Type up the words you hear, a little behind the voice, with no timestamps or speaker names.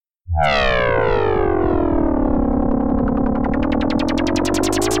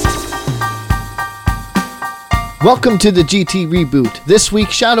Welcome to the GT Reboot. This week,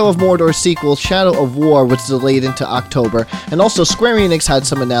 Shadow of Mordor sequel, Shadow of War, was delayed into October, and also Square Enix had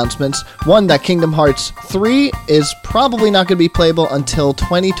some announcements. One, that Kingdom Hearts 3 is probably not going to be playable until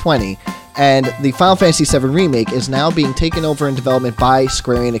 2020, and the Final Fantasy VII Remake is now being taken over in development by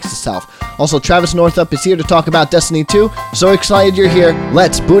Square Enix itself. Also, Travis Northup is here to talk about Destiny 2. So excited you're here.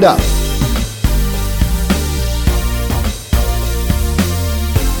 Let's boot up.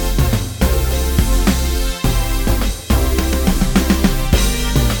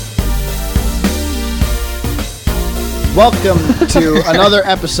 Welcome to another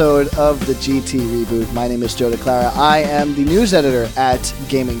episode of the GT Reboot. My name is Joe DeClara. I am the news editor at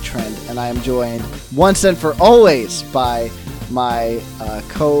Gaming Trend, and I am joined once and for always by my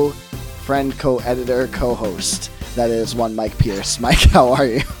co-friend, co-editor, co-host. That is one Mike Pierce. Mike, how are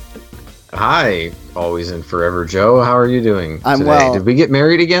you? Hi, always and forever, Joe. How are you doing I'm today? well. Did we get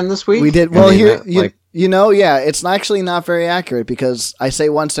married again this week? We did. Well, it's actually not very accurate because I say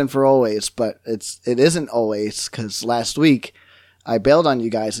once and for always, but it isn't always because last week I bailed on you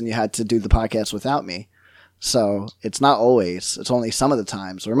guys and you had to do the podcast without me. So it's not always. It's only some of the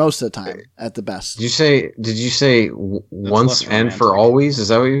times or most of the time at the best. Did you say once and for always? Is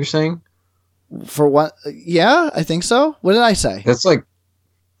that what you're saying? For what? Yeah, I think so. What did I say? That's like,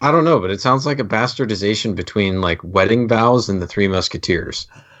 I don't know, but it sounds like a bastardization between like wedding vows and the Three Musketeers.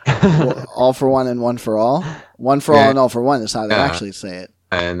 Well, all for one and one for all. One for all and all for one is how they actually say it.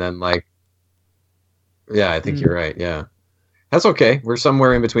 And then I think you're right. Yeah, that's okay. We're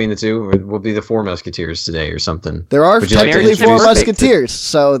somewhere in between the two. We'll be the Four Musketeers today or something. There are technically four Musketeers,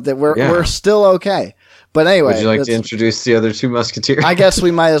 so that we're still okay. But anyway, would you like to introduce the other two Musketeers? I guess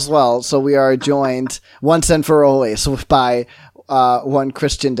we might as well. So we are joined once and for always by one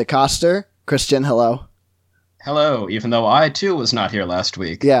Christian DeCoster. Christian, hello. Hello, even though I too was not here last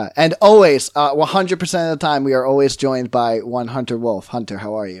week. Yeah, and always, 100% of the time, we are always joined by one Hunter Wolf. Hunter,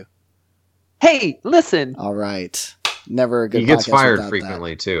 how are you? Hey, listen. All right. Never a good podcast. He gets fired without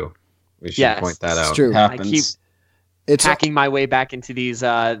frequently, too. We should Yes, point that out. It's true. I keep hacking my way back into these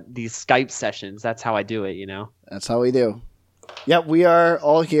Skype sessions. That's how I do it, you know? That's how we do. Yep, we are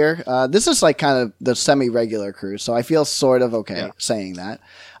all here. This is like kind of the semi-regular crew, so I feel sort of okay saying that.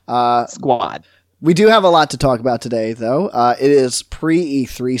 Squad. We do have a lot to talk about today, though. It is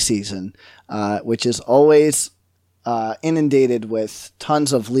pre-E3 season, which is always inundated with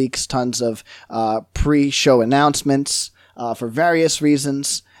tons of leaks, tons of pre-show announcements for various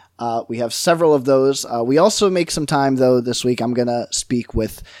reasons. We have several of those. We also make some time, though, this week. I'm going to speak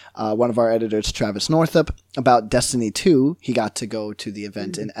with one of our editors, Travis Northup, about Destiny 2. He got to go to the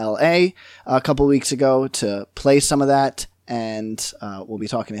event in LA a couple weeks ago to play some of that. And we'll be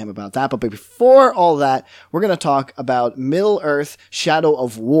talking to him about that. But before all that, we're going to talk about Middle-earth Shadow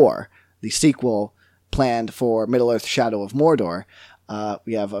of War, the sequel planned for Middle-earth Shadow of Mordor.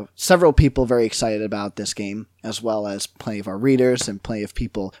 We have several people very excited about this game, as well as plenty of our readers and plenty of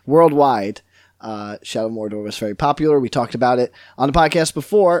people worldwide. Shadow of Mordor was very popular. We talked about it on the podcast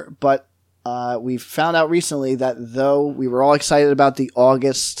before, but we found out recently that though we were all excited about the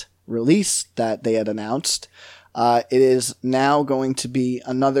August release that they had announced, it is now going to be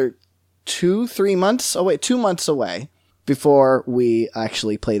another 2 months away before we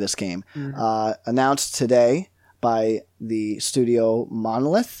actually play this game. Announced today by the studio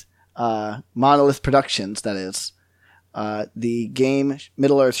Monolith Productions, that is. The game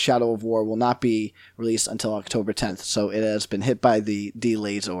Middle-earth Shadow of War will not be released until October 10th, so it has been hit by the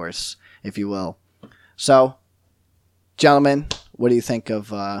delays, if you will. So, gentlemen, what do you think of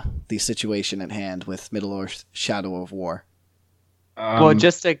the situation at hand with Middle-earth Shadow of War? Well,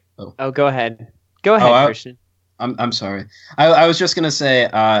 just to... go ahead. Go ahead, Christian. I'm sorry. I was just going to say,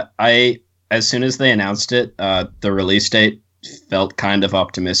 as soon as they announced it, the release date felt kind of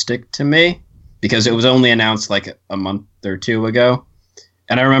optimistic to me, because it was only announced like a month or two ago.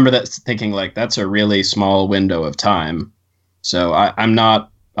 And I remember that thinking, like, that's a really small window of time. So I'm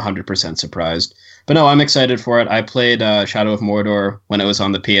not 100% surprised. But no, I'm excited for it. I played Shadow of Mordor when it was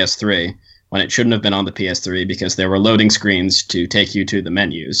on the PS3, when it shouldn't have been on the PS3 because there were loading screens to take you to the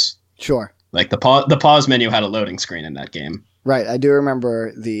menus. Sure. Like the pause menu had a loading screen in that game. Right. I do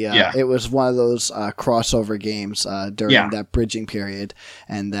remember it was one of those crossover games during that bridging period,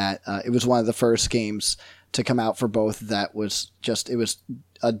 and that it was one of the first games to come out for both that was it was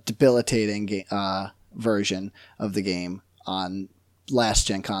a debilitating version of the game on last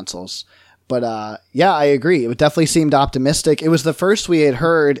gen consoles. But I agree. It definitely seemed optimistic. It was the first we had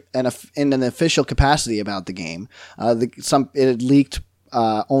heard in an official capacity about the game. It had leaked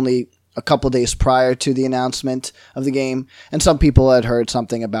only a couple days prior to the announcement of the game, and some people had heard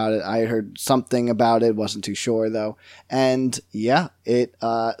something about it. I had heard something about it, wasn't too sure though. And yeah, it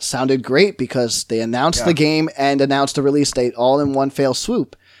sounded great because they announced the game and announced a release date all in one fell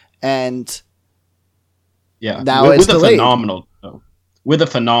swoop. And now it's delayed. With a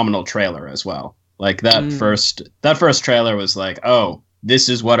phenomenal trailer as well. Like that first trailer was like, oh, this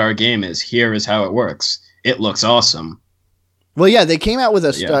is what our game is. Here is how it works. It looks awesome. Well, yeah, they came out with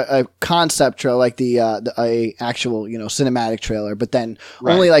a concept trailer, like a actual, cinematic trailer, but then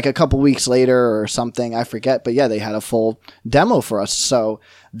only like a couple weeks later or something, I forget. But yeah, they had a full demo for us. So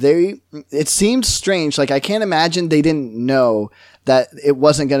it seemed strange. Like I can't imagine they didn't know that it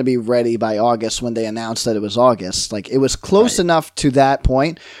wasn't going to be ready by August when they announced that it was August. Like it was close enough to that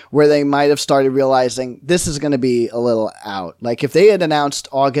point where they might have started realizing this is going to be a little out. Like if they had announced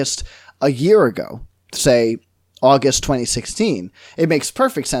August a year ago, say August 2016, it makes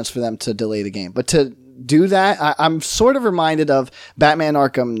perfect sense for them to delay the game. But to do that, I'm sort of reminded of Batman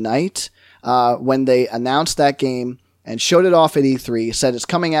Arkham Knight when they announced that game and showed it off at E3, said it's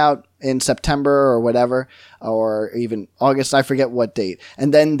coming out in September or whatever, or even August, I forget what date.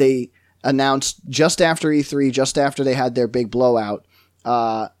 And then they announced just after E3, just after they had their big blowout,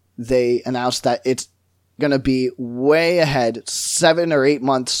 they announced that it's going to be way ahead, 7 or 8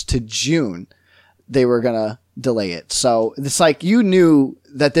 months to June. They were going to delay it. So it's like you knew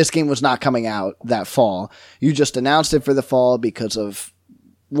that this game was not coming out that fall. You just announced it for the fall because of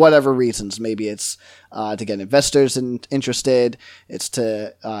whatever reasons. Maybe it's to get investors interested. It's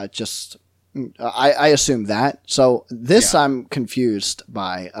to I assume that. So this I'm confused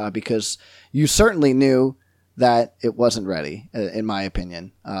by because you certainly knew that it wasn't ready, in my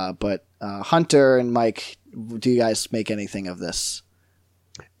opinion. But Hunter and Mike, do you guys make anything of this?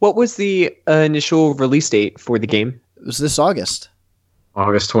 What was the initial release date for the game? It was this August.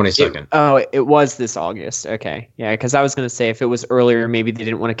 August 22nd. It was this August. Okay. Yeah, because I was going to say if it was earlier, maybe they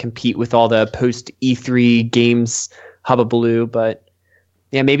didn't want to compete with all the post E3 games hubbubaloo. But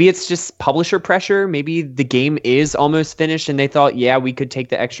yeah, maybe it's just publisher pressure. Maybe the game is almost finished and they thought, yeah, we could take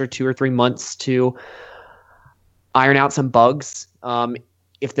the extra 2 or 3 months to iron out some bugs.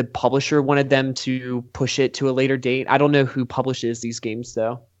 If the publisher wanted them to push it to a later date. I don't know who publishes these games,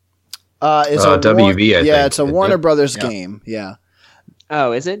 though. It's WB, I think. Yeah, it's a Warner Brothers game. Yeah.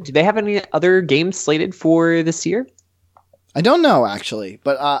 Oh, is it? Do they have any other games slated for this year? I don't know, actually.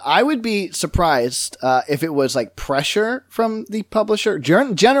 But I would be surprised if it was like pressure from the publisher.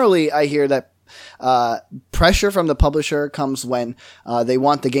 Generally, I hear that pressure from the publisher comes when they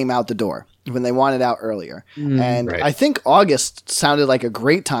want the game out the door, when they want it out earlier. And I think August sounded like a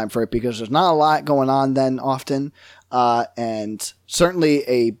great time for it because there's not a lot going on then often. And certainly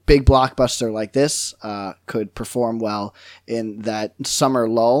a big blockbuster like this could perform well in that summer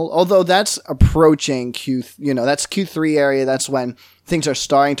lull. Although that's approaching that's Q3 area. That's when things are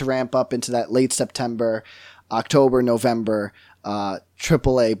starting to ramp up into that late September, October, November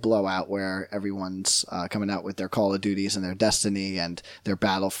AAA blowout where everyone's coming out with their Call of Duties and their Destiny and their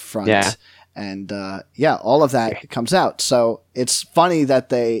Battlefront. Yeah. And all of that comes out. So it's funny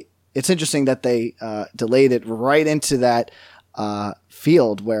that it's interesting that they delayed it right into that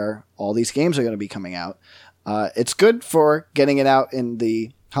field where all these games are going to be coming out. It's good for getting it out in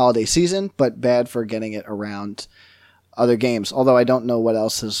the holiday season, but bad for getting it around other games. Although I don't know what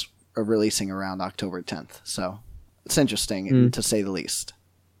else is releasing around October 10th. So it's interesting to say the least.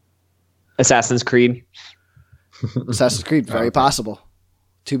 Assassin's Creed. Very possible.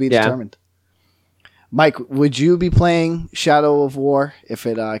 To be determined. Mike, would you be playing Shadow of War if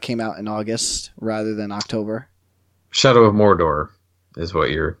it came out in August rather than October? Shadow of Mordor is what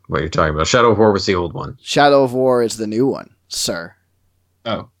you're talking about. Shadow of War was the old one. Shadow of War is the new one, sir.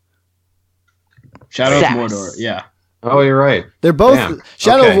 Oh. Shadow of Mordor, yeah. Oh, you're right. They're both... Damn.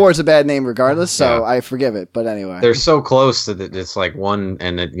 Shadow of War is a bad name regardless, so I forgive it, but anyway. They're so close that it's like one,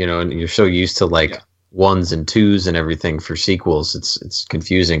 and and you're so used to ones and twos and everything for sequels, it's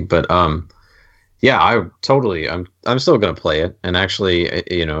confusing, but... Yeah, I'm still going to play it. And actually,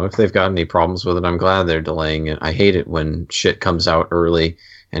 if they've got any problems with it, I'm glad they're delaying it. I hate it when shit comes out early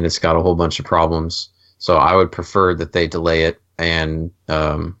and it's got a whole bunch of problems. So I would prefer that they delay it and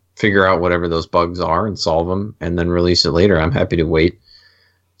figure out whatever those bugs are and solve them and then release it later. I'm happy to wait.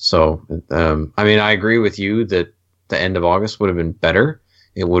 So, I agree with you that the end of August would have been better.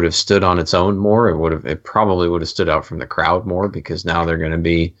 It would have stood on its own more. It probably would have stood out from the crowd more because now they're going to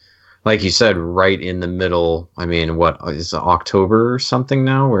be, like you said, right in the middle. I mean, what is it, October or something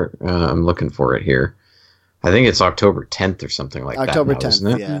now? Where I'm looking for it here. I think it's October 10th or something like October that.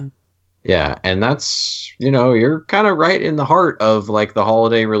 October 10th, yeah. Yeah, and that's, you're kind of right in the heart of like the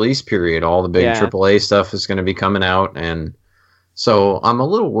holiday release period. All the big AAA stuff is going to be coming out, and so I'm a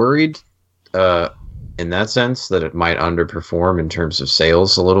little worried in that sense that it might underperform in terms of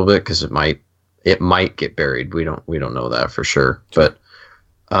sales a little bit, because it might get buried. We don't know that for sure. But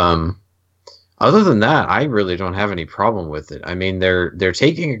other than that, I really don't have any problem with it. I mean, they're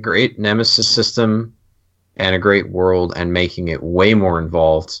taking a great Nemesis system and a great world and making it way more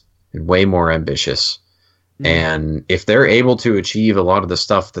involved and way more ambitious. Mm. And if they're able to achieve a lot of the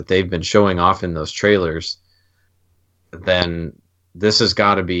stuff that they've been showing off in those trailers, then this has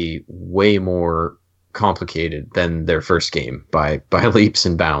got to be way more complicated than their first game by leaps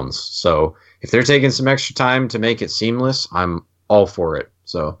and bounds. So if they're taking some extra time to make it seamless, I'm all for it.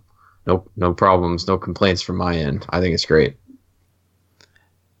 So no problems, no complaints from my end. I think it's great.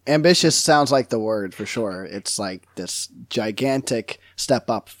 Ambitious sounds like the word for sure. It's like this gigantic step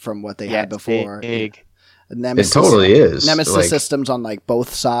up from what they had before. Big. Nemesis, it totally is. Nemesis systems on like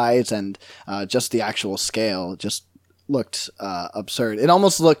both sides, and just the actual scale just looked absurd. It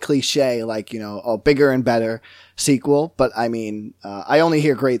almost looked cliche, like, a bigger and better sequel. But I mean, I only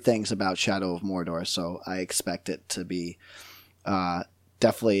hear great things about Shadow of Mordor, so I expect it to be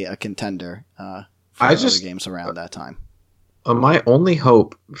definitely a contender for other games around that time. My only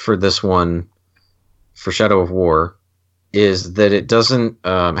hope for this one, for Shadow of War, is that it doesn't...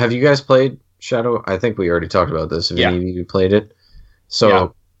 have you guys played Shadow? I think we already talked about this. Have any of you played it?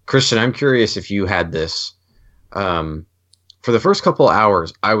 So, Christian, I'm curious if you had this. For the first couple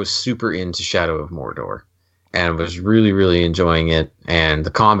hours, I was super into Shadow of Mordor and was really, really enjoying it. And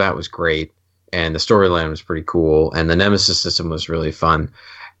the combat was great. And the storyline was pretty cool. And the Nemesis system was really fun.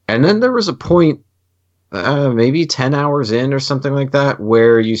 And then there was a point, maybe 10 hours in or something like that,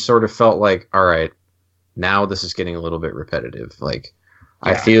 where you sort of felt like, all right, now this is getting a little bit repetitive. Like,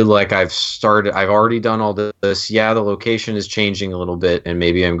 I feel like I've already done all this. Yeah, the location is changing a little bit, and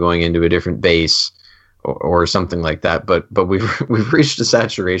maybe I'm going into a different base or something like that. But we've reached a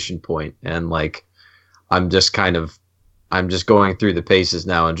saturation point, and like, I'm just going through the paces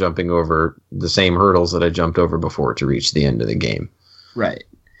now and jumping over the same hurdles that I jumped over before to reach the end of the game. Right.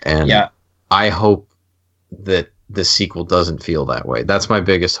 And I hope that the sequel doesn't feel that way. That's my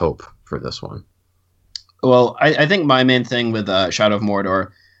biggest hope for this one. Well, I think my main thing with Shadow of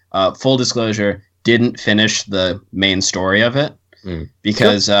Mordor, full disclosure, didn't finish the main story of it.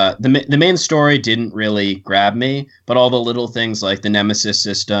 Because the main story didn't really grab me, but all the little things like the Nemesis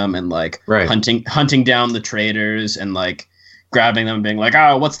system and like hunting down the traitors and like grabbing them and being like,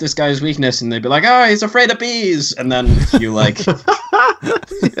 oh, what's this guy's weakness? And they'd be like, oh, he's afraid of bees. And then you like,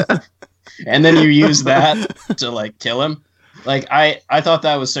 and then you use that to like kill him. Like, I thought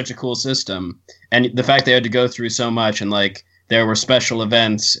that was such a cool system. And the fact they had to go through so much, and like there were special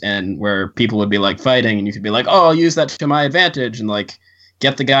events and where people would be like fighting and you could be like, oh, I'll use that to my advantage and like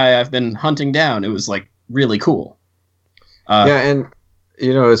get the guy I've been hunting down. It was like really cool. And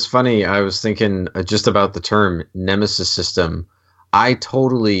it's funny. I was thinking just about the term Nemesis system. I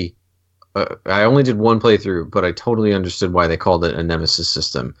totally, I only did one playthrough, but I totally understood why they called it a Nemesis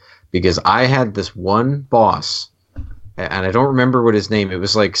system, because I had this one boss, and I don't remember what his name. It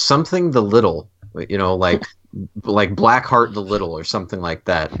was like something the Little, like Blackheart the Little or something like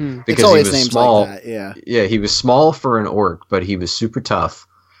that. Because he was small. Like that, yeah, he was small for an orc, but he was super tough,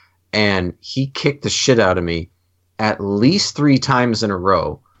 and he kicked the shit out of me at least 3 times in a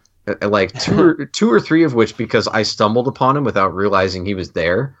row, like two or three of which because I stumbled upon him without realizing he was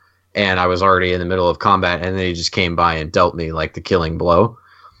there, and I was already in the middle of combat, and then he just came by and dealt me like the killing blow.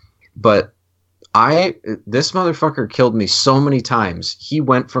 But this motherfucker killed me so many times. He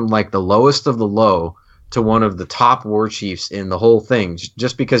went from like the lowest of the low to one of the top war chiefs in the whole thing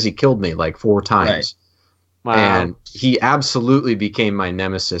just because he killed me like 4 times. Right. Wow. And he absolutely became my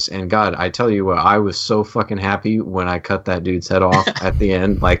nemesis. And God, I tell you what, I was so fucking happy when I cut that dude's head off at the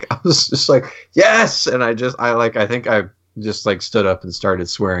end. Like, I was just like, yes! And I think I just like stood up and started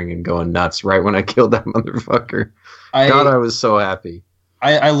swearing and going nuts right when I killed that motherfucker. I was so happy.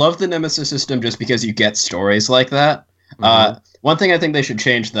 I love the Nemesis system just because you get stories like that. Mm-hmm. One thing I think they should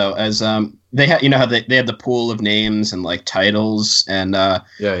change though is they had how they had the pool of names and like titles and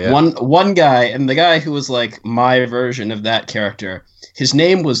one guy, and the guy who was like my version of that character, his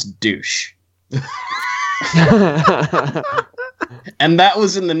name was Douche. And that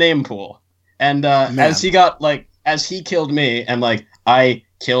was in the name pool. And as he killed me and like I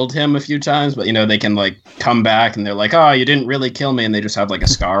killed him a few times, but they can like come back and they're like, oh, you didn't really kill me, and they just have like a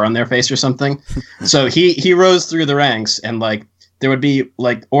scar on their face or something. So he rose through the ranks, and like there would be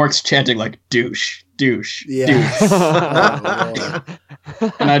like orcs chanting like douche, douche, douche.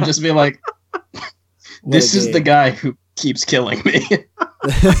 and I'd just be like, "This is the guy who keeps killing me."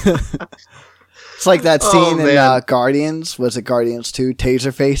 It's like that scene in Guardians. Was it Guardians 2?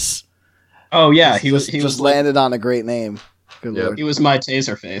 Taserface. Oh yeah, he was landed on a great name. Good lord. He was my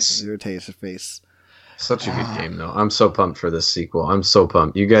Taserface. Your Taserface. Such a good game, though. I'm so pumped for this sequel. I'm so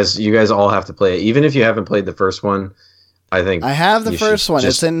pumped. You guys all have to play it, even if you haven't played the first one. I think I have the first one.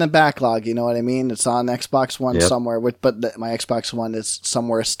 It's in the backlog. You know what I mean? It's on Xbox One somewhere. But my Xbox One is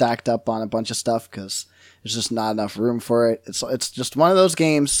somewhere stacked up on a bunch of stuff because there's just not enough room for it. It's just one of those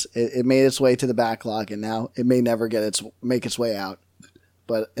games. It made its way to the backlog, and now it may never make its way out.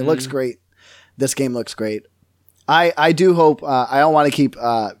 But it looks great. This game looks great. I do hope. I don't want to keep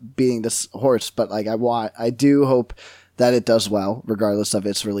beating this horse, but I do hope that it does well, regardless of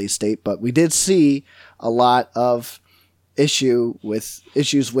its release date. But we did see a lot of issues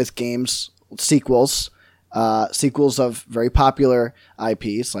with games sequels of very popular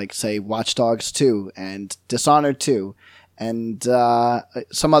IPs, like say Watch Dogs 2 and Dishonored 2, and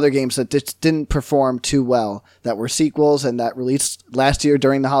some other games that just didn't perform too well that were sequels and that released last year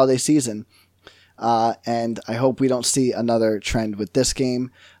during the holiday season. And I hope we don't see another trend with this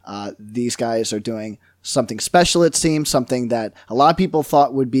game. These guys are doing something special, it seems, something that a lot of people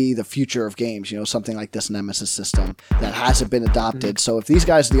thought would be the future of games, something like this Nemesis system that hasn't been adopted. So if these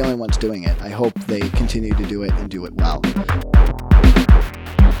guys are the only ones doing it, I hope they continue to do it and do it well.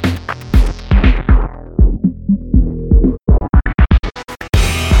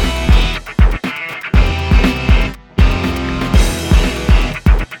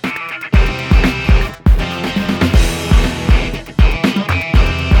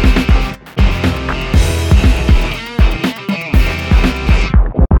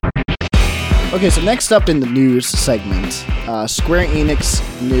 Okay, so next up in the news segment, Square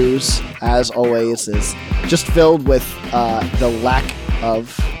Enix news, as always, is just filled with the lack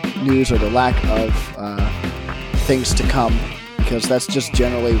of news or the lack of things to come, because that's just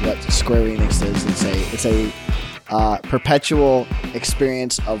generally what Square Enix is. It's a perpetual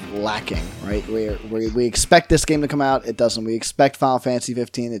experience of lacking, right? We expect this game to come out, it doesn't. We expect Final Fantasy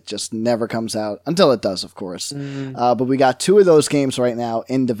XV, it just never comes out, until it does, of course. But we got two of those games right now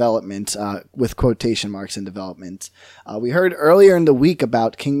in development, with quotation marks in development. We heard earlier in the week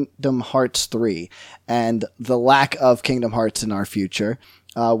about Kingdom Hearts 3 and the lack of Kingdom Hearts in our future,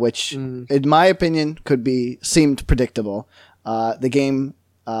 which, in my opinion, seemed predictable. The game,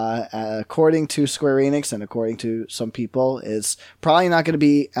 according to Square Enix and according to some people, is probably not going to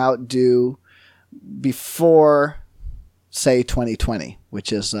be out due before, say, 2020,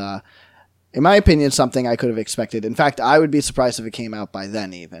 which is, in my opinion, something I could have expected. In fact, I would be surprised if it came out by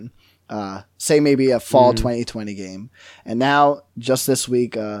then even. Say maybe a fall 2020 game. And now, just this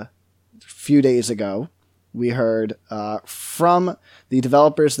week, a few days ago, we heard from the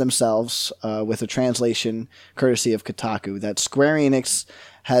developers themselves, with a translation courtesy of Kotaku, that Square Enix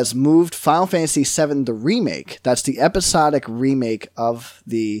has moved Final Fantasy VII, the remake, that's the episodic remake of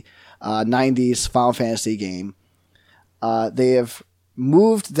the 90s Final Fantasy game. They have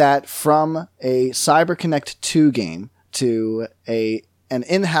moved that from a CyberConnect 2 game to an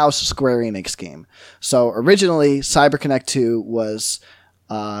in-house Square Enix game. So originally, CyberConnect 2 was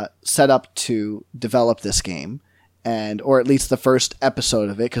set up to develop this game, or at least the first episode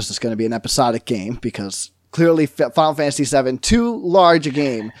of it, because it's going to be an episodic game, because clearly Final Fantasy VII, too large a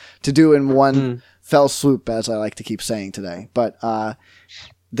game to do in one fell swoop, as I like to keep saying today. But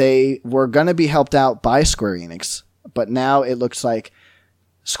they were going to be helped out by Square Enix, but now it looks like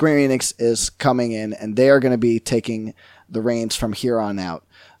Square Enix is coming in, and they are going to be taking the reins from here on out.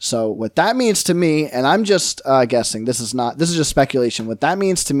 So what that means to me, and I'm just guessing, this is just speculation. What that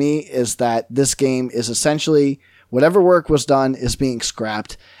means to me is that this game is essentially, whatever work was done is being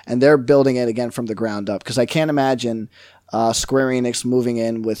scrapped, and they're building it again from the ground up. Because I can't imagine Square Enix moving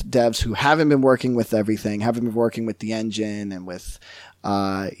in with devs who haven't been working with everything, haven't been working with the engine and with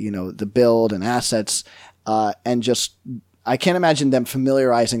the build and assets, and just, I can't imagine them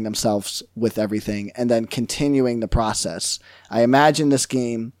familiarizing themselves with everything and then continuing the process. I imagine this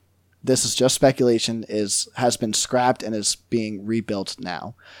game, this is just speculation, has been scrapped and is being rebuilt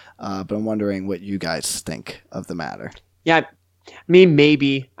now. But I'm wondering what you guys think of the matter. Yeah, I mean,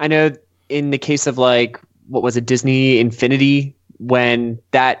 maybe. I know in the case of what was it, Disney Infinity, when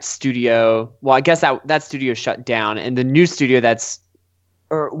that studio, well, I guess that studio shut down, and the new studio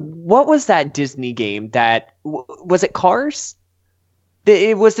what was that Disney game was it Cars?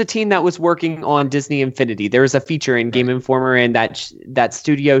 It was the team that was working on Disney Infinity. There was a feature in Game Informer, and that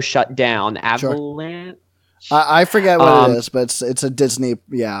studio shut down. Avalanche. I forget what it is, but it's a Disney,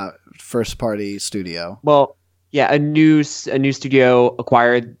 first party studio. Well, a new studio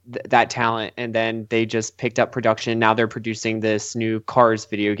acquired that talent, and then they just picked up production. Now they're producing this new Cars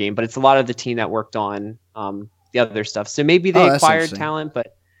video game, but it's a lot of the team that worked on the other stuff. So maybe they acquired talent,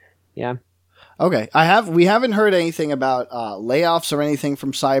 but yeah. Okay, we haven't heard anything about layoffs or anything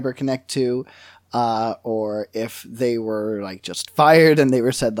from CyberConnect 2, or if they were like just fired and they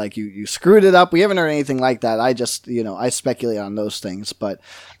were said like you screwed it up. We haven't heard anything like that. I just I speculate on those things, but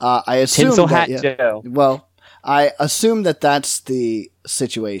I assume Tinsel Hat Joe. Well, I assume that that's the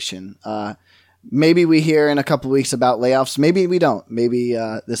situation. Maybe we hear in a couple of weeks about layoffs. Maybe we don't. Maybe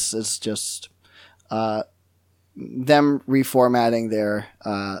this is just them reformatting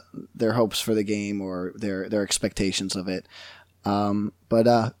their hopes for the game or their expectations of it.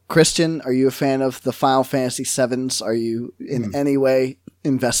 But Christian, are you a fan of the Final Fantasy VIIs? Are you in any way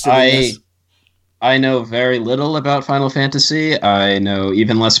invested in this? I know very little about Final Fantasy. I know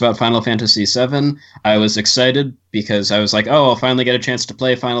even less about Final Fantasy VII. I was excited because I was like, oh, I'll finally get a chance to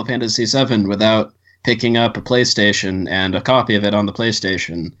play Final Fantasy VII without picking up a PlayStation and a copy of it on the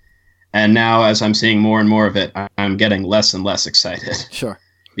PlayStation. And now, as I'm seeing more and more of it, I'm getting less and less excited. Sure.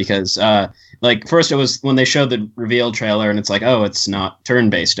 Because, first it was when they showed the reveal trailer, and it's like, oh, it's not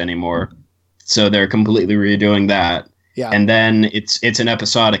turn-based anymore. So they're completely redoing that. Yeah. And then it's an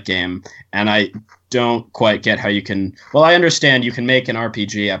episodic game, and I don't quite get how you can... Well, I understand you can make an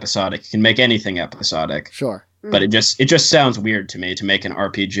RPG episodic. You can make anything episodic. Sure. But it just sounds weird to me to make an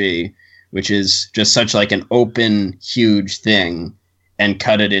RPG, which is just such like an open, huge thing, and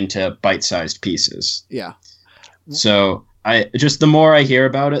cut it into bite-sized pieces. Yeah. So the more I hear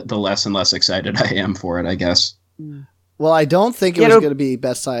about it, the less and less excited I am for it, I guess. Well, I don't think it was going to be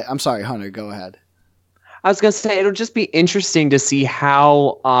best side. I'm sorry, Hunter, go ahead. I was going to say, it'll just be interesting to see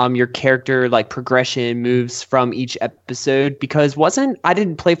how your character progression moves from each episode, because I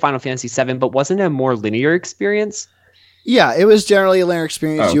didn't play Final Fantasy VII, but wasn't it a more linear experience? Yeah, it was generally a linear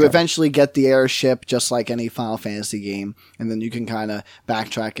experience. Okay. You eventually get the airship, just like any Final Fantasy game, and then you can kind of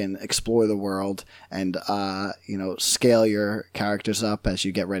backtrack and explore the world and, scale your characters up as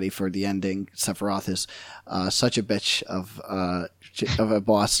you get ready for the ending. Sephiroth is such a bitch of a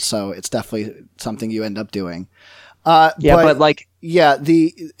boss, so it's definitely something you end up doing.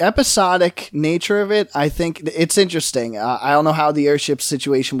 The episodic nature of it, I think it's interesting. I don't know how the airship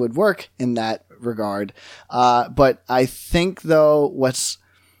situation would work in that regard. But I think though what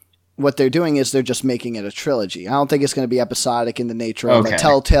they're doing is they're just making it a trilogy. I don't think it's going to be episodic in the nature of a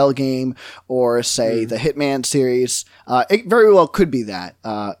Telltale game or say the Hitman series. It very well could be that.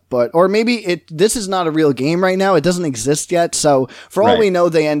 Or maybe this is not a real game right now. It doesn't exist yet. So for all we know,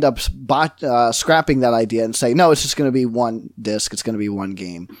 they end up scrapping that idea and say, no, it's just going to be one disc. It's going to be one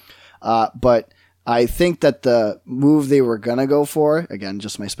game. But I think that the move they were going to go for, again,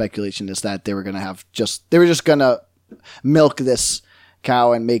 just my speculation, is that they were just going to milk this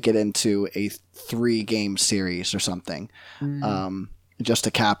cow and make it into a 3-game series or something, just to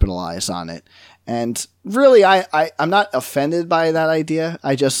capitalize on it. And really, I'm not offended by that idea.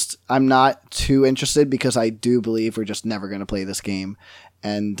 I'm not too interested because I do believe we're just never going to play this game.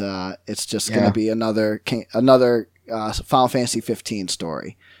 And it's just going to be another Final Fantasy 15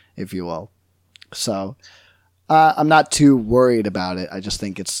 story, if you will. So I'm not too worried about it. I just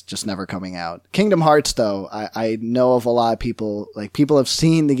think it's just never coming out. Kingdom Hearts, though, I know of a lot of people, people have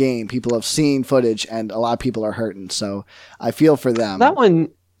seen the game, people have seen footage, and a lot of people are hurting. So I feel for them. That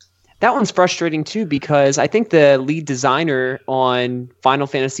one's frustrating too, because I think the lead designer on Final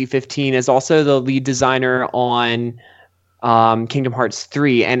Fantasy 15 is also the lead designer on Kingdom Hearts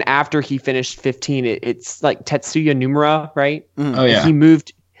 3. And after he finished 15, it's like Tetsuya Nomura, right? Oh yeah. He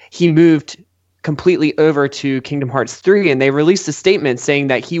moved completely over to Kingdom Hearts 3, and they released a statement saying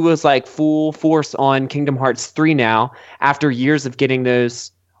that he was full force on Kingdom Hearts 3 now after years of getting those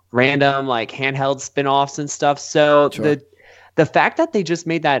random handheld spin-offs and stuff. So sure. The fact that they just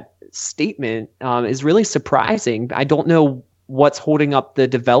made that statement is really surprising. I don't know what's holding up the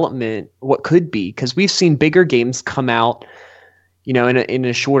development, what could be, because we've seen bigger games come out, in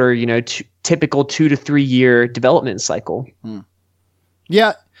a shorter, typical 2 to 3 year development cycle.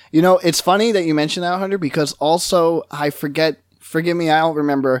 Yeah. It's funny that you mentioned that, Hunter, because also forgive me, I don't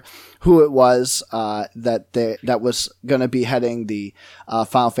remember who it was that was going to be heading the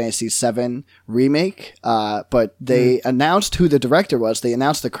Final Fantasy VII remake, but they announced who the director was. They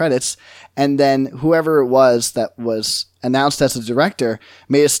announced the credits, and then whoever it was that was announced as the director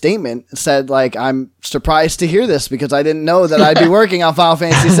made a statement and said, I'm surprised to hear this because I didn't know that I'd be working on Final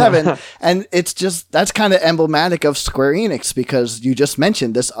Fantasy VII. And it's just, that's kind of emblematic of Square Enix, because you just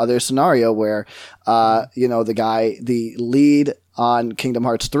mentioned this other scenario where, the lead on Kingdom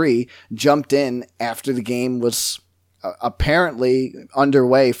Hearts 3 jumped in after the game was apparently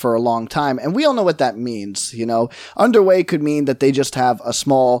underway for a long time. And we all know what that means, you know. Underway could mean that they just have a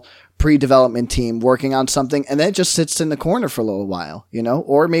small pre-development team working on something and then it just sits in the corner for a little while, you know.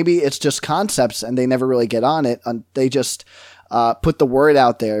 Or maybe it's just concepts and they never really get on it. They just put the word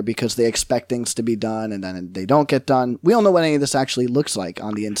out there because they expect things to be done and then they don't get done. We don't know what any of this actually looks like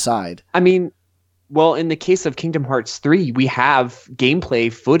on the inside. I mean, well, in the case of Kingdom Hearts 3, we have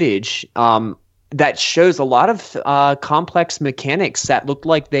gameplay footage that shows a lot of complex mechanics that looked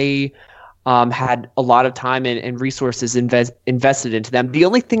like they had a lot of time and resources invested into them. The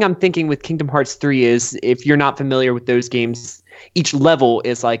only thing I'm thinking with Kingdom Hearts 3 is, if you're not familiar with those games, each level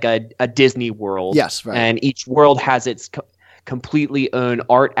is like a Disney world. Yes, right. And each world has its completely own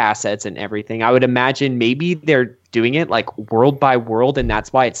art assets and everything. I would imagine maybe they're doing it like world by world and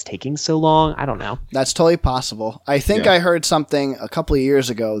that's why it's taking so long. I don't know. That's totally possible. I think I heard something a couple of years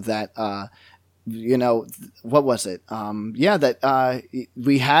ago that you know, what was it? That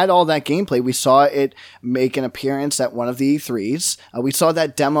we had all that gameplay. We saw it make an appearance at one of the E3s. We saw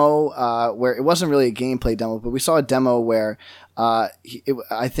that demo where it wasn't really a gameplay demo, but we saw a demo where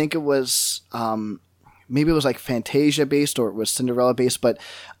I think it was maybe it was like Fantasia based or it was Cinderella based, but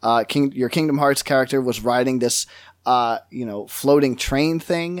your Kingdom Hearts character was riding this floating train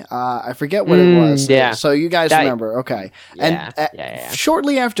thing. I forget what it was. Yeah. So you guys remember. Okay. Yeah, and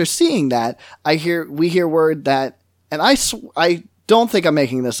shortly after seeing that, we hear word that, and I don't think I'm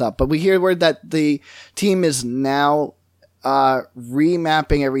making this up, but we hear word that the team is now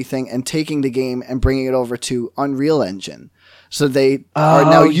remapping everything and taking the game and bringing it over to Unreal Engine. So they are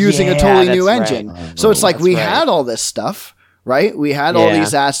now using a totally new engine. Right. So it's like we had all this stuff. Right? We had all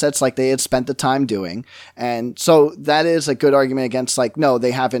these assets like they had spent the time doing. And so that is a good argument against like, no, they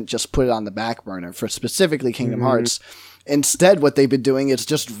haven't just put it on the back burner for specifically Kingdom Hearts. Instead, what they've been doing is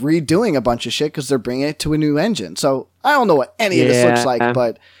just redoing a bunch of shit because they're bringing it to a new engine. So I don't know what any of this looks like,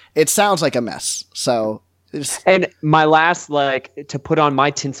 but it sounds like a mess. So and my last, to put on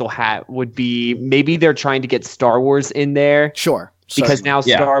my tinsel hat would be maybe they're trying to get Star Wars in there. Sure. Because now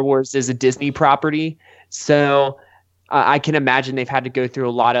Star Wars is a Disney property. So I can imagine they've had to go through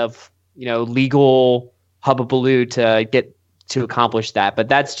a lot of, legal hubbubaloo to accomplish that. But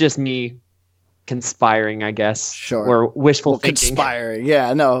that's just me conspiring, I guess. Sure. Or wishful thinking. Conspiring.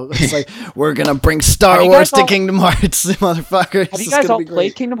 Yeah, no. It's like, we're going to bring Star Wars to Kingdom Hearts, motherfuckers. Have you guys all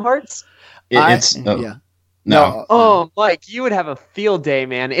played Kingdom Hearts? No. Oh, Mike, you would have a field day,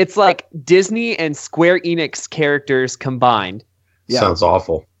 man. It's like Disney and Square Enix characters combined. Yeah. Sounds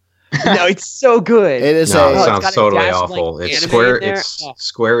awful. No, it's so good. It is. It sounds totally awful. Like, it's Square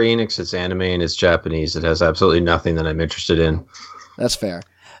Enix. It's anime and it's Japanese. It has absolutely nothing that I'm interested in. That's fair.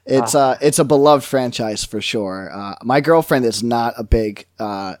 It's a beloved franchise for sure. My girlfriend is not a big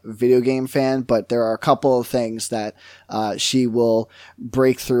video game fan, but there are a couple of things that she will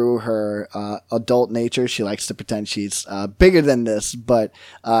break through her adult nature. She likes to pretend she's bigger than this, but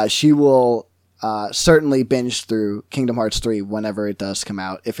she will certainly binge through Kingdom Hearts 3 whenever it does come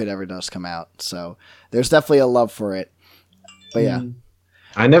out, if it ever does come out. So there's definitely a love for it. But yeah.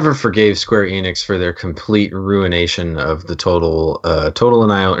 I never forgave Square Enix for their complete ruination of the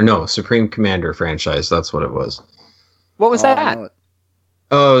Supreme Commander franchise. That's what it was. What was that?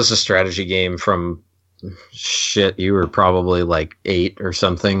 Oh, it was a strategy game from you were probably like 8 or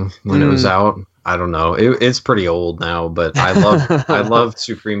something when it was out. I don't know. It's pretty old now, but I loved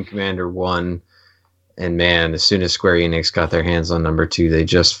Supreme Commander 1. And man, as soon as Square Enix got their hands on number 2, they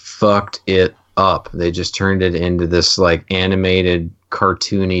just fucked it up. They just turned it into this like animated,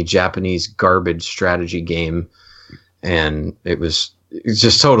 cartoony Japanese garbage strategy game, and it's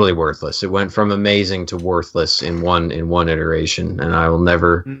just totally worthless. It went from amazing to worthless in one iteration, and I will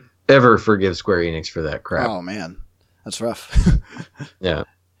never ever forgive Square Enix for that crap. Oh man, that's rough. Yeah.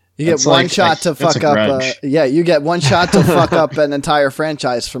 You get one shot to fuck up. You get one shot to fuck up an entire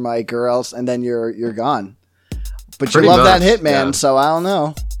franchise for my girls, and then you're gone. But you love that Hitman, so I don't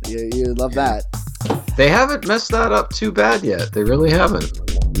know. You love that. They haven't messed that up too bad yet. They really haven't.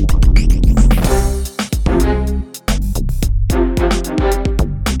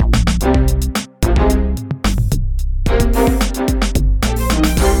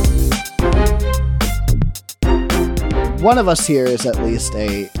 One of us here is at least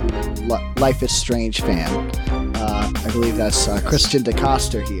a Life is Strange fan. I believe that's Christian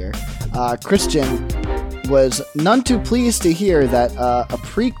DeCoster here. Christian was none too pleased to hear that a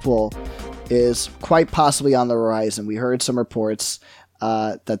prequel is quite possibly on the horizon. We heard some reports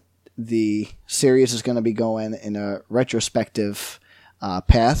that the series is going to be going in a retrospective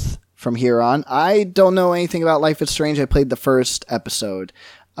path from here on. I don't know anything about Life is Strange. I played the first episode,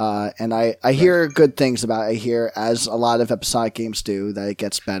 and I hear good things about it. I hear, as a lot of episodic games do, that it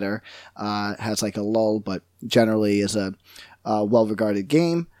gets better. Has like a lull, but generally is a well-regarded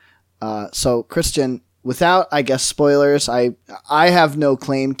game. So, Christian, without, I guess, spoilers, I have no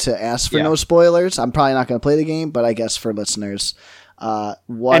claim to ask for no spoilers. I'm probably not going to play the game, but I guess for listeners,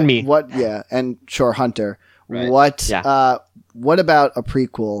 and me. And sure, Hunter, right. What about a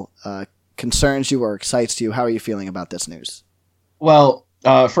prequel concerns you or excites you? How are you feeling about this news? Well,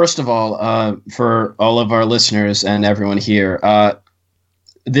 first of all, for all of our listeners and everyone here,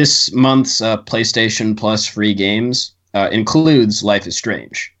 this month's PlayStation Plus free games includes Life is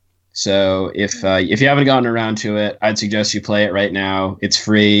Strange. So if you haven't gotten around to it, I'd suggest you play it right now. It's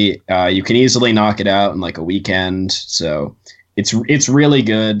free. You can easily knock it out in like a weekend. So it's really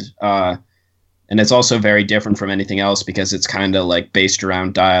good. And it's also very different from anything else because it's kind of like based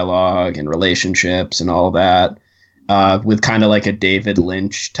around dialogue and relationships and all that, with kind of like a David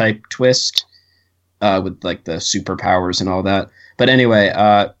Lynch type twist, with like the superpowers and all that. But anyway,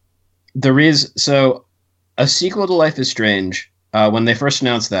 so a sequel to Life is Strange, when they first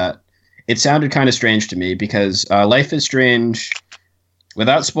announced that, it sounded kind of strange to me because Life is Strange,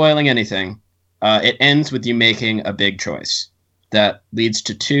 without spoiling anything, it ends with you making a big choice that leads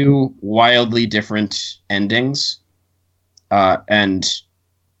to two wildly different endings. And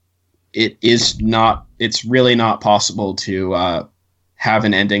it's really not possible to have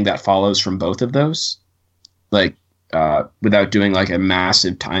an ending that follows from both of those, like without doing like a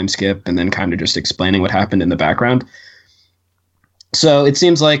massive time skip and then kind of just explaining what happened in the background. So it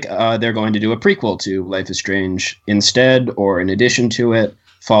seems like they're going to do a prequel to Life is Strange instead, or in addition to it,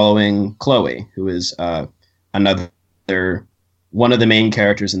 following Chloe, who is another one of the main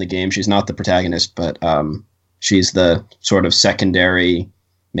characters in the game. She's not the protagonist, but she's the sort of secondary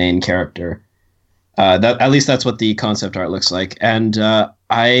main character. At least that's what the concept art looks like. And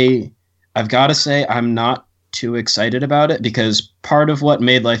I've got to say, I'm not too excited about it because part of what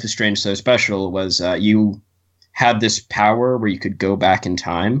made Life is Strange so special was you had this power where you could go back in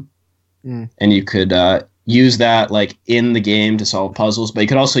time, and you could use that like in the game to solve puzzles, but you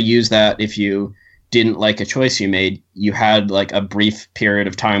could also use that if you didn't like a choice you made, you had like a brief period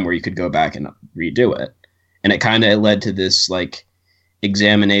of time where you could go back and redo it. And it kind of led to this like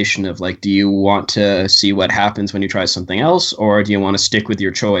examination of like, do you want to see what happens when you try something else, or do you want to stick with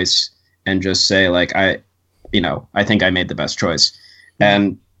your choice and just say like, I think I made the best choice.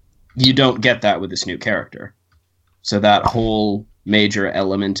 And you don't get that with this new character. So that whole major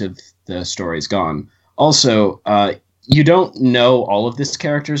element of the story is gone. Also, you don't know all of this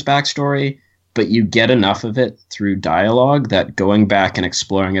character's backstory, but you get enough of it through dialogue that going back and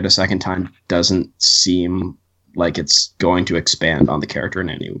exploring it a second time doesn't seem like it's going to expand on the character in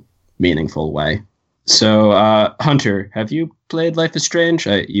any meaningful way. So, Hunter, have you played Life is Strange?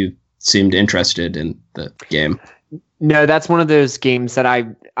 You seemed interested in the game. No, that's one of those games that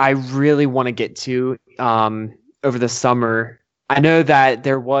I really want to get to over the summer. I know that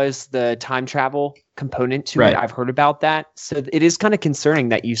there was the time travel component to it. I've heard about that. So it is kind of concerning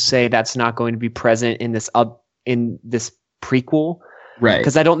that you say that's not going to be present in this prequel. Right.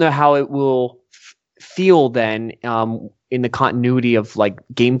 Because I don't know how it will feel then in the continuity of like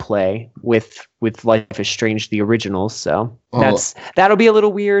gameplay with Life is Strange, the original. So that'll be a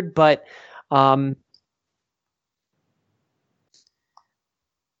little weird, but Hunter?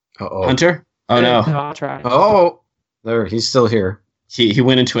 Oh no. Oh, there, he's still here. He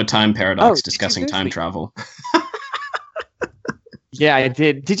went into a time paradox discussing time travel. Yeah, I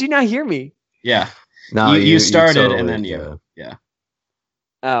did. Did you not hear me? Yeah. No, you started totally, and then yeah.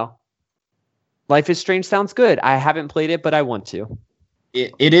 Oh. Life is Strange sounds good. I haven't played it, but I want to.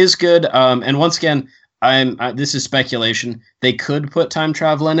 It is good. And once again, this is speculation. They could put time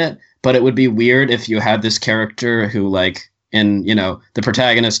travel in it, but it would be weird if you had this character who like, and the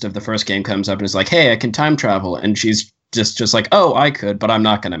protagonist of the first game comes up and is like, hey, I can time travel. And she's just like, oh, I could, but I'm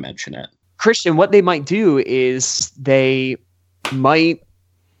not going to mention it. Christian, what they might do is they might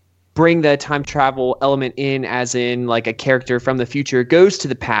bring the time travel element in as in like a character from the future goes to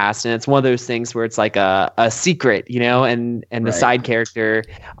the past, and it's one of those things where it's like a secret, and the side character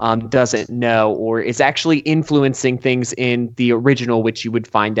doesn't know, or is actually influencing things in the original, which you would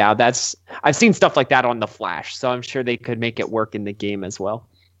find out. I've seen stuff like that on The Flash, so I'm sure they could make it work in the game as well.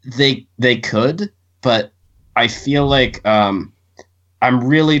 They could, but I feel like I'm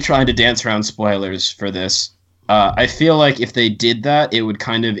really trying to dance around spoilers for this. I feel like if they did that, it would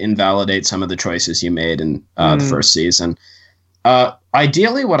kind of invalidate some of the choices you made in the first season.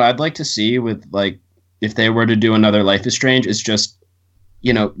 Ideally, what I'd like to see with like if they were to do another Life is Strange is just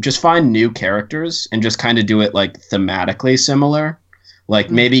just find new characters and just kind of do it like thematically similar. Like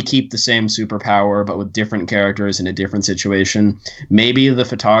maybe keep the same superpower, but with different characters in a different situation. Maybe the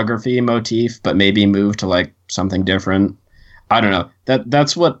photography motif, but maybe move to like something different. I don't know.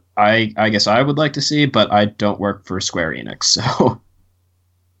 That's what I guess I would like to see, but I don't work for Square Enix, so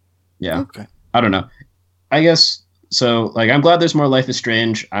yeah. Okay. I don't know. I guess so. Like, I'm glad there's more Life is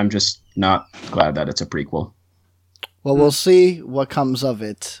Strange. I'm just not glad that it's a prequel. Well, we'll see what comes of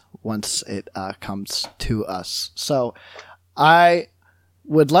it once it comes to us. So, I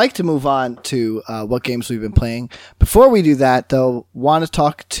would like to move on to what games we've been playing. Before we do that, though, want to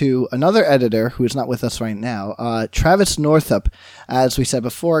talk to another editor who is not with us right now. Travis Northup, as we said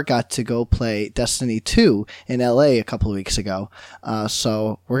before, got to go play Destiny 2 in LA a couple of weeks ago.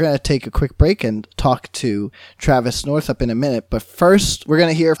 So we're going to take a quick break and talk to Travis Northup in a minute. But first, we're going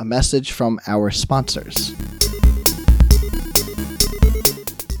to hear a message from our sponsors.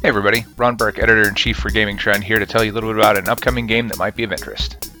 Hey everybody, Ron Burke, Editor-in-Chief for Gaming Trend, here to tell you a little bit about an upcoming game that might be of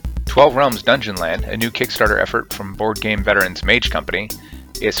interest. 12 Realms Dungeon Land, a new Kickstarter effort from board game veterans Mage Company,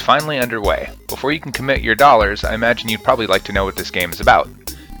 is finally underway. Before you can commit your dollars, I imagine you'd probably like to know what this game is about.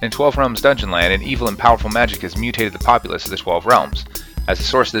 In 12 Realms Dungeon Land, an evil and powerful magic has mutated the populace of the 12 Realms. As the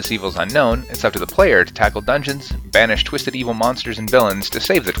source of this evil is unknown, it's up to the player to tackle dungeons, banish twisted evil monsters and villains to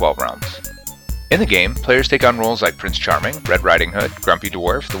save the 12 Realms. In the game, players take on roles like Prince Charming, Red Riding Hood, Grumpy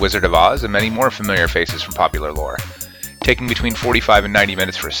Dwarf, the Wizard of Oz, and many more familiar faces from popular lore. Taking between 45 and 90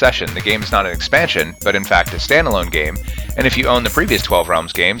 minutes for a session, the game is not an expansion, but in fact a standalone game, and if you own the previous 12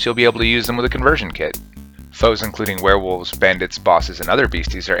 Realms games, you'll be able to use them with a conversion kit. Foes including werewolves, bandits, bosses, and other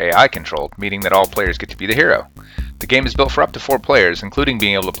beasties are AI controlled, meaning that all players get to be the hero. The game is built for up to 4 players, including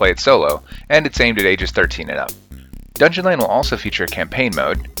being able to play it solo, and it's aimed at ages 13 and up. Dungeon Land will also feature a campaign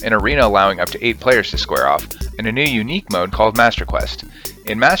mode, an arena allowing up to 8 players to square off, and a new unique mode called Master Quest.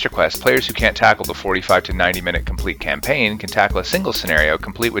 In Master Quest, players who can't tackle the 45 to 90 minute complete campaign can tackle a single scenario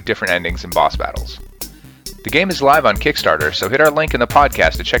complete with different endings and boss battles. The game is live on Kickstarter, so hit our link in the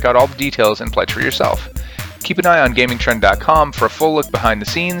podcast to check out all the details and pledge for yourself. Keep an eye on GamingTrend.com for a full look behind the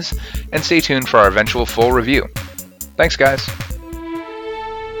scenes, and stay tuned for our eventual full review. Thanks guys!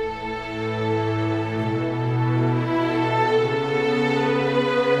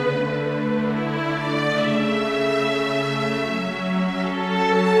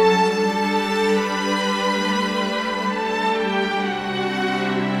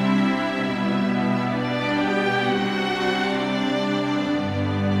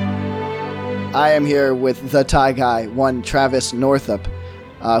 I am here with the Tie Guy, one Travis Northup,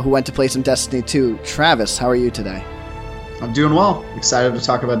 who went to play some Destiny 2. Travis, how are you today? I'm doing well. Excited to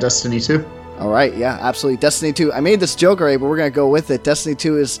talk about Destiny 2. All right, yeah, absolutely. Destiny 2. I made this joke already, but we're going to go with it. Destiny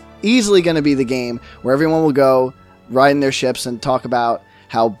 2 is easily going to be the game where everyone will go ride in their ships and talk about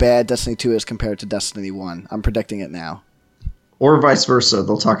how bad Destiny 2 is compared to Destiny 1. I'm predicting it now. Or vice versa.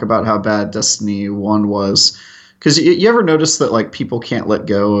 They'll talk about how bad Destiny 1 was. Because you ever notice that like people can't let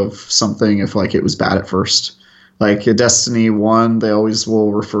go of something if like it was bad at first? Like Destiny 1, they always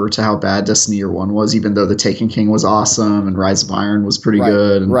will refer to how bad Destiny Year 1 was, even though The Taken King was awesome and Rise of Iron was pretty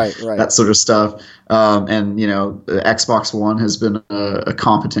good and that sort of stuff. And, the Xbox One has been a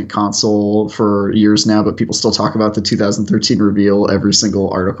competent console for years now, but people still talk about the 2013 reveal every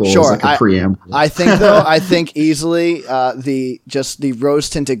single article as like a preamble. I think, though, easily the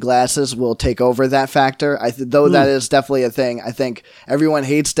rose-tinted glasses will take over that factor. That is definitely a thing. I think everyone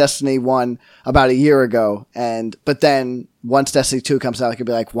hates Destiny 1 about a year ago, but then once Destiny 2 comes out, it could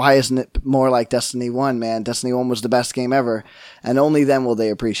be like, why isn't it more like Destiny 1, man? Destiny 1 was the best game ever. And only then will they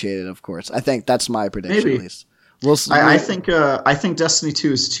appreciate it, of course. I think that's my prediction, Maybe. At least. We'll see. I think Destiny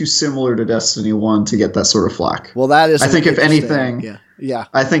 2 is too similar to Destiny 1 to get that sort of flack. Well, that is. I think if anything, yeah.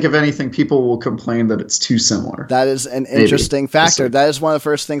 I think if anything, people will complain that it's too similar. That is an interesting factor. That is one of the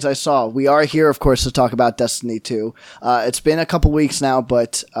first things I saw. We are here, of course, to talk about Destiny 2. It's been a couple weeks now,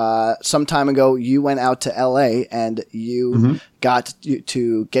 but some time ago you went out to LA and you got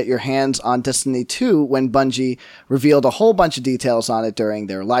to get your hands on Destiny 2 when Bungie revealed a whole bunch of details on it during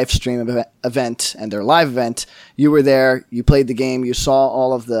their live stream event and their live event. You were there, you played the game, you saw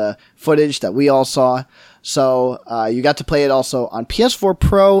all of the footage that we all saw. So you got to play it also on PS4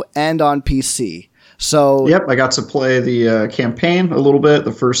 Pro and on PC. So yep, I got to play the campaign a little bit,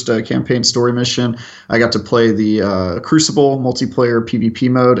 the first campaign story mission. I got to play the Crucible multiplayer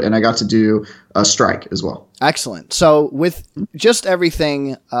PvP mode, and I got to do a Strike as well. Excellent. So with just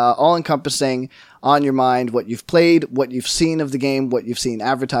everything all-encompassing on your mind, what you've played, what you've seen of the game, what you've seen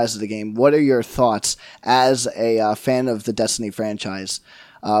advertised of the game, what are your thoughts as a fan of the Destiny franchise?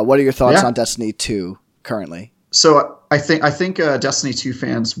 What are your thoughts on Destiny 2 currently? So I think Destiny 2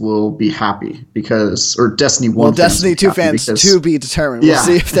 fans will be happy because, or Destiny 1 well, Destiny 2 fans to be determined. We'll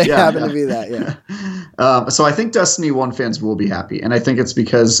see if they happen to be that. Yeah. So I think Destiny 1 fans will be happy, and I think it's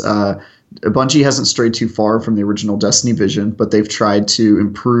because Bungie hasn't strayed too far from the original Destiny vision, but they've tried to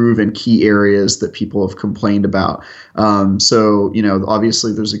improve in key areas that people have complained about. So,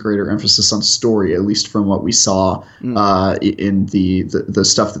 obviously there's a greater emphasis on story, at least from what we saw in the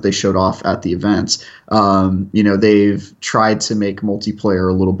stuff that they showed off at the events. They've tried to make multiplayer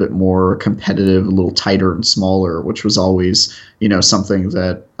a little bit more competitive, a little tighter and smaller, which was always, something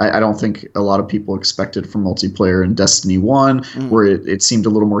that I don't think a lot of people expected from multiplayer in Destiny 1, where it seemed a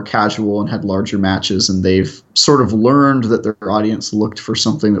little more casual and had larger matches, and they've sort of learned that their audience looked for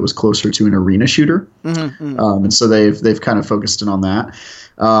something that was closer to an arena shooter. And so they've kind of focused in on that.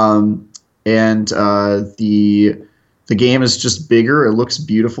 The game is just bigger. It looks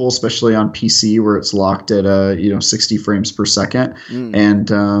beautiful, especially on PC where it's locked at 60 frames per second.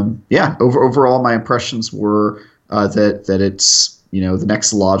 And overall, my impressions were that it's the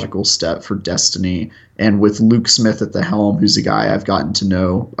next logical step for Destiny. And with Luke Smith at the helm, who's a guy I've gotten to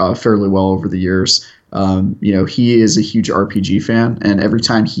know fairly well over the years. He is a huge RPG fan, and every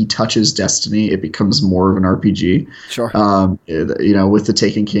time he touches Destiny, it becomes more of an RPG. Sure. With the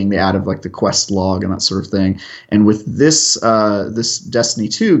Taken King, they added like the quest log and that sort of thing. And with this Destiny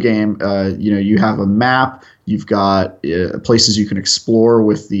 2 game, you have a map, you've got places you can explore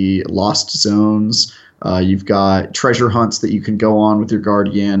with the lost zones. You've got treasure hunts that you can go on with your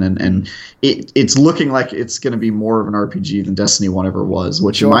Guardian, and it's looking like it's going to be more of an RPG than Destiny 1 ever was,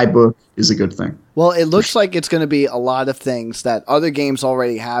 which in my book is a good thing. Well, it looks like it's going to be a lot of things that other games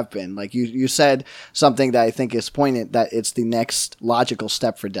already have been. Like you said something that I think is poignant, that it's the next logical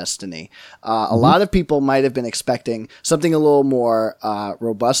step for Destiny. A lot of people might have been expecting something a little more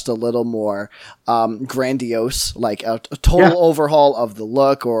robust, a little more grandiose, like a total overhaul of the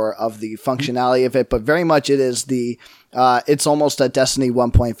look or of the functionality of it. But very much it is it's almost a Destiny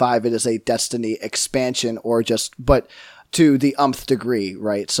 1.5. It is a Destiny expansion, but to the umpth degree,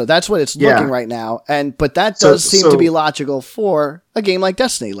 right? So that's what it's looking right now. But that does seem to be logical for a game like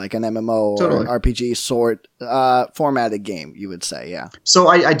Destiny, like an MMO or RPG sort formatted game, you would say, yeah. So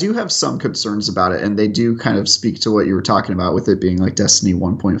I do have some concerns about it, and they do kind of speak to what you were talking about with it being like Destiny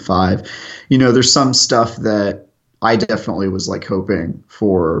 1.5. There's some stuff that I definitely was like hoping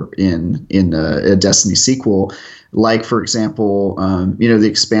for in a Destiny sequel. Like, for example, the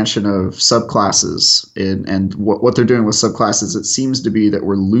expansion of subclasses and what they're doing with subclasses. It seems to be that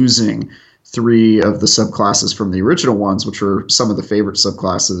we're losing 3 of the subclasses from the original ones, which are some of the favorite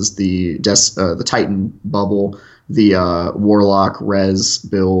subclasses: the Titan Bubble, the Warlock Res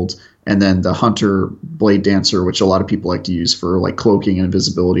build, and then the Hunter Blade Dancer, which a lot of people like to use for like cloaking and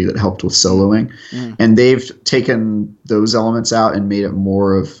invisibility that helped with soloing. And they've taken those elements out and made it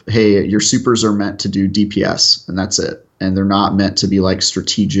more of, hey, your supers are meant to do DPS, and that's it. And they're not meant to be like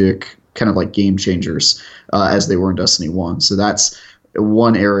strategic, kind of like game changers as they were in Destiny 1. So that's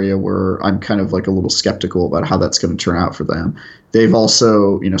one area where I'm kind of like a little skeptical about how that's going to turn out for them. They've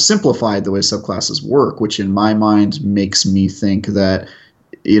also, simplified the way subclasses work, which in my mind makes me think that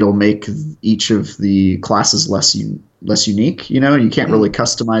it'll make each of the classes less unique. You can't really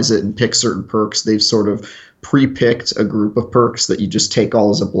customize it and pick certain perks. They've sort of pre-picked a group of perks that you just take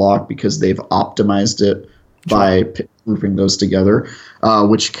all as a block because they've optimized it by grouping those together,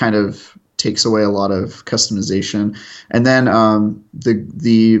 which kind of takes away a lot of customization. And then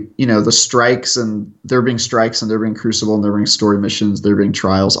the strikes, and there being strikes, and there being Crucible, and there being story missions, there being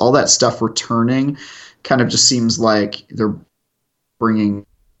trials, all that stuff returning kind of just seems like they're bringing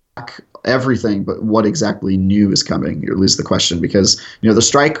back everything, but what exactly new is coming, or at least the question, because the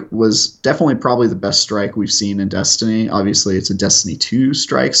strike was definitely probably the best strike we've seen in Destiny. Obviously it's a Destiny 2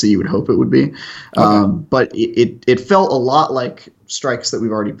 strike, so you would hope it would be. But it felt a lot like strikes that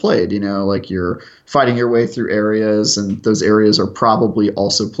we've already played, like you're fighting your way through areas, and those areas are probably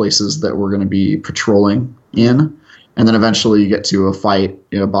also places that we're going to be patrolling in, and then eventually you get to a fight,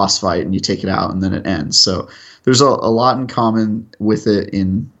 boss fight, and you take it out, and then it ends. So there's a lot in common with it,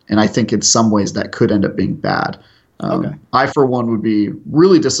 and I think in some ways that could end up being bad. I, for one, would be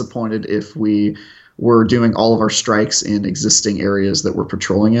really disappointed if we were doing all of our strikes in existing areas that we're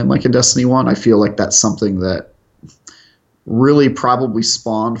patrolling in, like in Destiny 1. I feel like that's something that really probably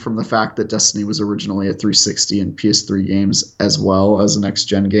spawned from the fact that Destiny was originally a 360 and PS3 games as well as a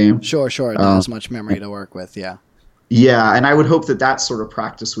next-gen game. Sure. It has much memory to work with, yeah. Yeah, and I would hope that sort of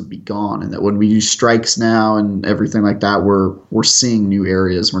practice would be gone, and that when we use strikes now and everything like that, we're seeing new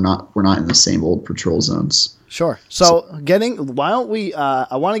areas. We're not in the same old patrol zones. Sure. So why don't we,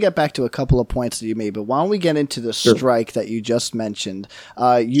 I want to get back to a couple of points that you made, but why don't we get into the strike that you just mentioned?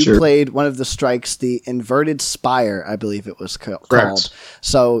 You played one of the strikes, the Inverted Spire, I believe it was called.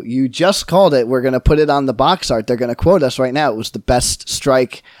 So you just called it. We're going to put it on the box art. They're going to quote us right now. It was the best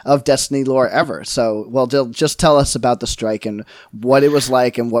strike of Destiny lore ever. So, well, just tell us about the strike and what it was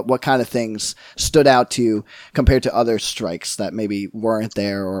like and what kind of things stood out to you compared to other strikes that maybe weren't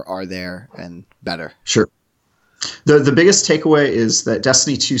there or are there and better. Sure. The biggest takeaway is that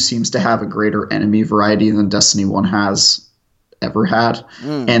Destiny 2 seems to have a greater enemy variety than Destiny 1 has ever had.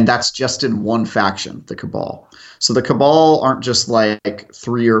 And that's just in one faction, the Cabal. So the Cabal aren't just like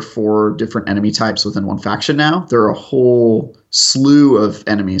 3 or 4 different enemy types within one faction now. There are a whole slew of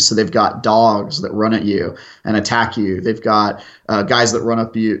enemies. So they've got dogs that run at you and attack you. They've got guys that run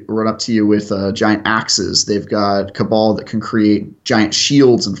up to you with giant axes. They've got Cabal that can create giant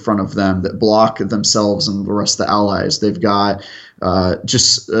shields in front of them that block themselves and the rest of the allies. They've got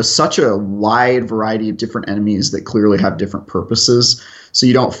such a wide variety of different enemies that clearly have different purposes. So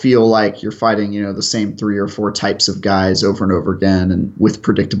you don't feel like you're fighting, the same 3 or 4 types of guys over and over again and with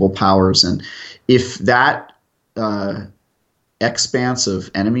predictable powers. And if that expanse of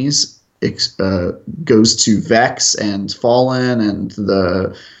enemies goes to Vex and Fallen and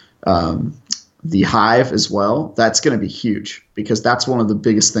the Hive as well, that's going to be huge, because that's one of the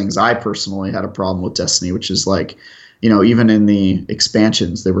biggest things I personally had a problem with Destiny, which is like, even in the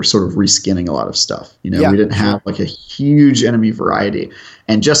expansions, they were sort of reskinning a lot of stuff. We didn't have like a huge enemy variety.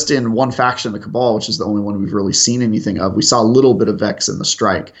 And just in one faction, the Cabal, which is the only one we've really seen anything of, we saw a little bit of Vex in the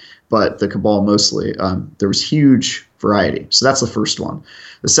Strike, but the Cabal mostly, there was huge variety. So that's the first one.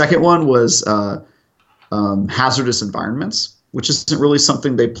 The second one was hazardous environments, which isn't really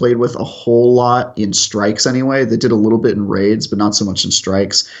something they played with a whole lot in Strikes anyway. They did a little bit in Raids, but not so much in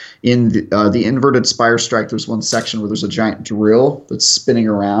Strikes. In the Inverted Spire Strike, there's one section where there's a giant drill that's spinning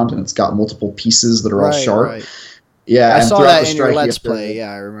around, and it's got multiple pieces that are all sharp. Right. Yeah, I saw that in your Let's Play.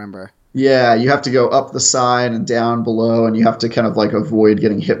 Yeah, I remember. Yeah, you have to go up the side and down below, and you have to kind of like avoid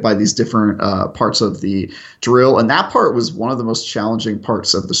getting hit by these different parts of the drill. And that part was one of the most challenging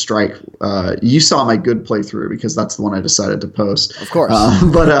parts of the Strike. You saw my good playthrough, because that's the one I decided to post. Of course.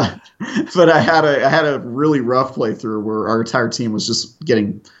 But I had a really rough playthrough where our entire team was just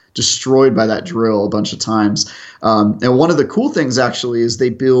getting destroyed by that drill a bunch of times. And one of the cool things actually is they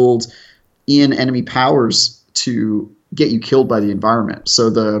build in enemy powers to get you killed by the environment. So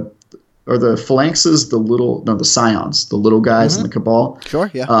the phalanxes, the scions, the little guys in the Cabal. Sure,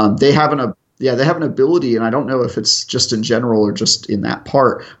 yeah. They have an ability, and I don't know if it's just in general or just in that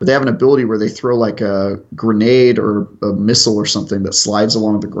part, but they have an ability where they throw like a grenade or a missile or something that slides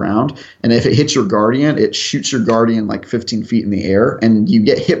along the ground, and if it hits your Guardian, it shoots your Guardian like 15 feet in the air, and you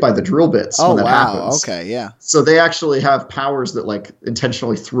get hit by the drill bits when that happens. Okay, yeah. So they actually have powers that like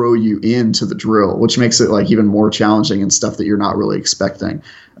intentionally throw you into the drill, which makes it like even more challenging and stuff that you're not really expecting.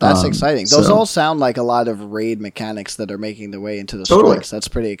 That's exciting. Those all sound like a lot of raid mechanics that are making their way into the Strikes. That's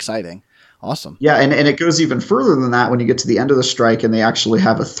pretty exciting. Awesome. Yeah, and it goes even further than that when you get to the end of the Strike, and they actually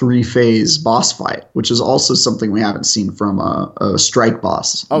have a 3-phase boss fight, which is also something we haven't seen from a Strike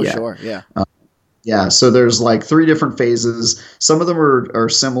boss yet. Sure, yeah. Yeah, so there's like 3 different phases. Some of them are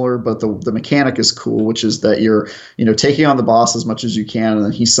similar, but the mechanic is cool, which is that you're taking on the boss as much as you can, and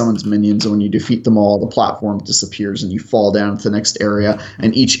then he summons minions, and when you defeat them all, the platform disappears and you fall down to the next area,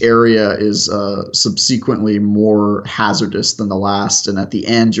 and each area is subsequently more hazardous than the last, and at the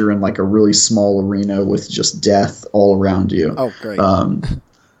end you're in like a really small arena with just death all around you. Oh, great.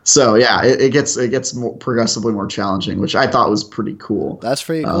 So yeah, it gets progressively more challenging, which I thought was pretty cool. That's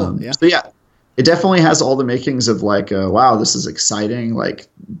pretty cool. Yeah. So yeah. It definitely has all the makings of like, wow, this is exciting. Like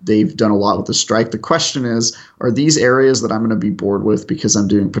they've done a lot with the Strike. The question is, are these areas that I'm going to be bored with because I'm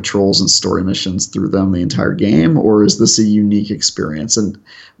doing patrols and story missions through them the entire game, or is this a unique experience? And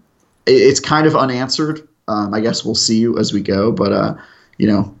it's kind of unanswered. I guess we'll see as we go, but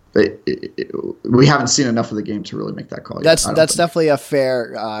we haven't seen enough of the game to really make that call. That's definitely a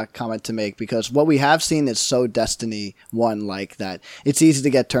fair comment to make, because what we have seen is so Destiny 1 like that it's easy to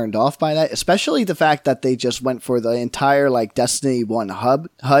get turned off by that, especially the fact that they just went for the entire like Destiny 1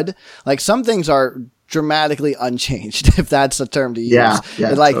 HUD. Like some things are dramatically unchanged, if that's a term to use. Yeah,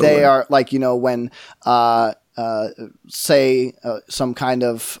 like totally. They are like, when say some kind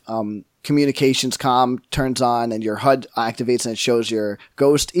of communications comm turns on and your HUD activates and it shows your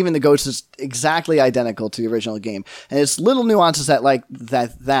ghost. Even the ghost is exactly identical to the original game. And it's little nuances that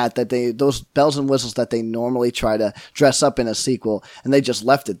those bells and whistles that they normally try to dress up in a sequel, and they just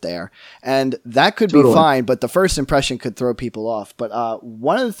left it there. And that could be fine, but the first impression could throw people off. But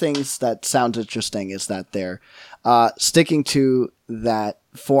one of the things that sounds interesting is that they're sticking to that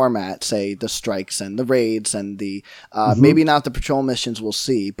format, say the strikes and the raids and the maybe not the patrol missions, we'll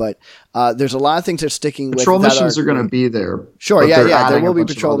see, but there's a lot of things they're sticking with. Patrol missions are going to be there. Sure, yeah, there will be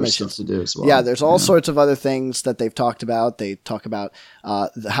patrol missions to do as well. Yeah, there's all sorts of other things that they've talked about. They talk about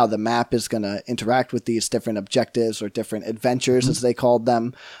how the map is going to interact with these different objectives or different adventures, as they called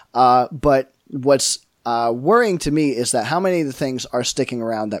them. But what's worrying to me is that how many of the things are sticking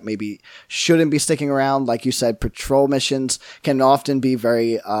around that maybe shouldn't be sticking around. Like you said, patrol missions can often be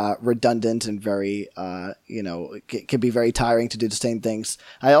very redundant and very, can be very tiring to do the same things.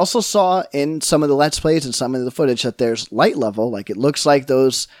 I also saw in some of the Let's Plays and some of the footage that there's light level. Like it looks like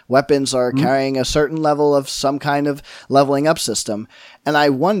those weapons are carrying a certain level of some kind of leveling up system. And I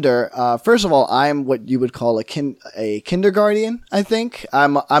wonder, first of all, I'm what you would call a kindergarten, I think.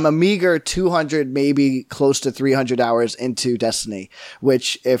 I'm a meager 200, maybe close to 300 hours into Destiny,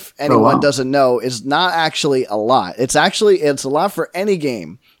 which, if anyone doesn't know, is not actually a lot. It's a lot for any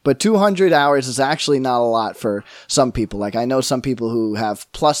game. But 200 hours is actually not a lot for some people. Like I know some people who have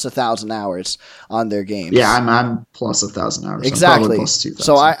plus 1,000 hours on their games. Yeah, I'm plus 1,000 hours. Exactly. Plus 2,000,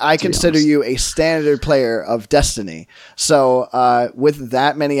 so I consider you a standard player of Destiny. So with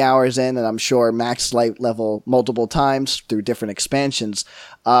that many hours in, and I'm sure max light level multiple times through different expansions,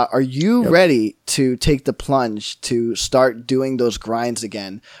 are you ready to take the plunge to start doing those grinds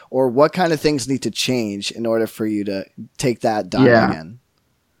again? Or what kind of things need to change in order for you to take that dive again?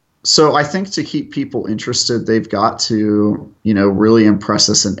 So I think to keep people interested, they've got to, really impress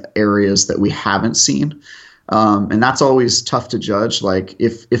us in areas that we haven't seen. And that's always tough to judge. Like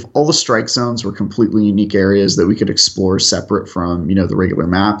if all the strike zones were completely unique areas that we could explore separate from, the regular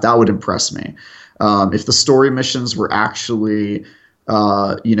map, that would impress me. If the story missions were actually,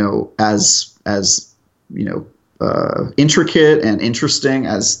 intricate and interesting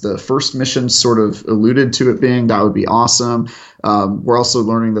as the first mission sort of alluded to it being, that would be awesome. We're also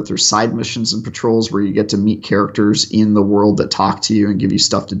learning that there's side missions and patrols where you get to meet characters in the world that talk to you and give you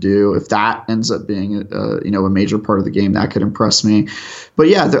stuff to do. If that ends up being a major part of the game, that could impress me. But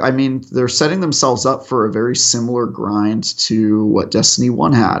yeah, they're setting themselves up for a very similar grind to what Destiny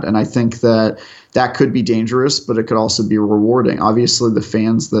 1 had, and I think that could be dangerous, but it could also be rewarding. Obviously, the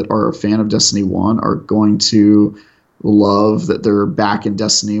fans that are a fan of Destiny 1 are going to love that they're back in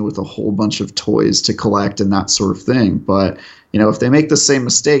Destiny with a whole bunch of toys to collect and that sort of thing. But, if they make the same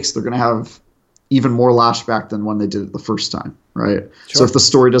mistakes, they're going to have even more lashback than when they did it the first time, right? Sure. So if the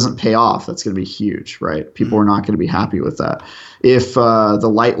story doesn't pay off, that's going to be huge, right? People are not going to be happy with that. If the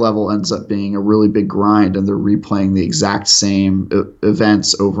light level ends up being a really big grind and they're replaying the exact same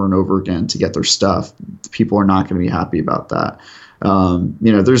events over and over again to get their stuff, people are not going to be happy about that.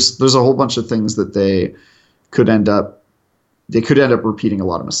 There's a whole bunch of things that they could end up repeating a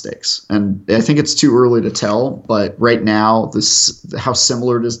lot of mistakes. And I think it's too early to tell, but right now, how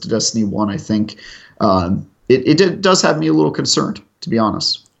similar it is to Destiny 1, I think it does have me a little concerned, to be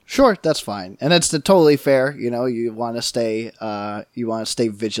honest. Sure, that's fine, and it's totally fair. You want to stay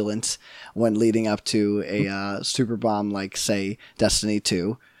vigilant when leading up to a super bomb like, say, Destiny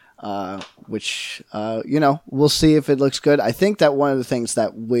 2. Which we'll see if it looks good. I think that one of the things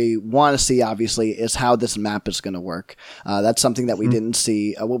that we want to see, obviously, is how this map is going to work. That's something that we didn't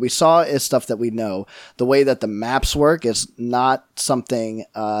see. What we saw is stuff that we know. The way that the maps work is not something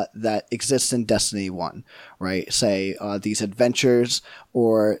that exists in Destiny 1, right? Say, these adventures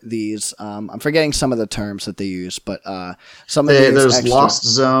or these, I'm forgetting some of the terms that they use, but some of these there's lost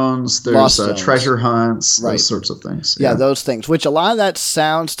zones, there's treasure hunts, right. Those sorts of things. Yeah, those things, which a lot of that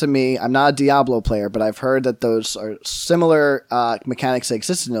sounds to me, I'm not a Diablo player, but I've heard that those are similar mechanics that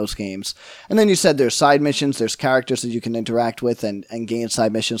exist in those games. And then you said there's side missions, there's characters that you can interact with and gain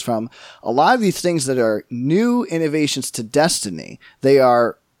side missions from. A lot of these things that are new innovations to Destiny, they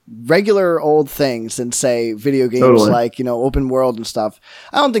are regular old things in, say, video games like, open world and stuff.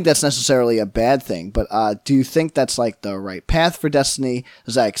 I don't think that's necessarily a bad thing, but do you think that's like the right path for Destiny?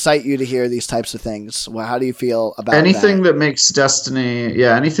 Does that excite you to hear these types of things? Well, how do you feel about anything that makes Destiny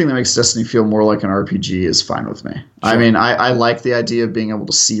feel more like an RPG is fine with me. Sure. I mean, I like the idea of being able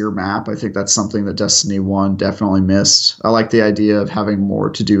to see your map. I think that's something that Destiny 1 definitely missed. I like the idea of having more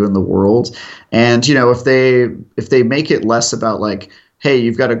to do in the world. And, if they make it less about like hey,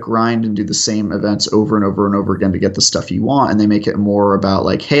 you've got to grind and do the same events over and over and over again to get the stuff you want. And they make it more about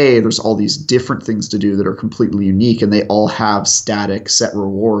like, hey, there's all these different things to do that are completely unique, and they all have static set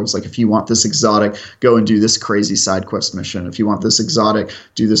rewards. Like if you want this exotic, go and do this crazy side quest mission. If you want this exotic,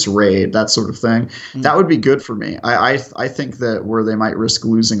 do this raid, that sort of thing. That would be good for me. I think that where they might risk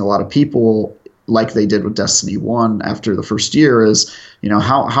losing a lot of people, like they did with Destiny 1 after the first year, is,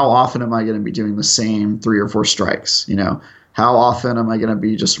 how often am I going to be doing the same 3 or 4 strikes? How often am I going to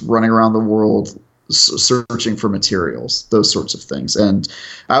be just running around the world searching for materials, those sorts of things? And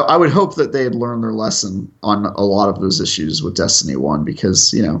I would hope that they had learned their lesson on a lot of those issues with Destiny 1,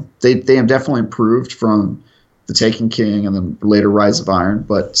 because, they have definitely improved from the Taken King and then later Rise of Iron.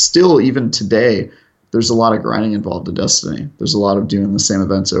 But still, even today, there's a lot of grinding involved in Destiny. There's a lot of doing the same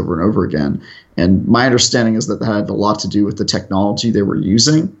events over and over again. And my understanding is that that had a lot to do with the technology they were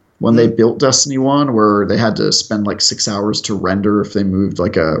using when they built Destiny 1, where they had to spend like 6 hours to render if they moved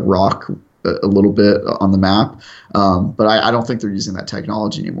like a rock a little bit on the map. But I don't think they're using that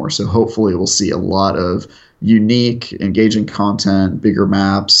technology anymore. So hopefully we'll see a lot of unique, engaging content, bigger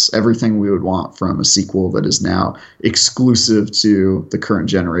maps, everything we would want from a sequel that is now exclusive to the current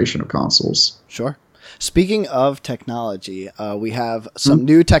generation of consoles. Sure. Speaking of technology, we have some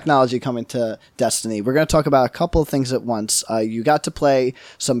new technology coming to Destiny. We're going to talk about a couple of things at once. You got to play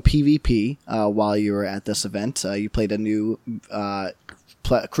some PvP while you were at this event. You played a new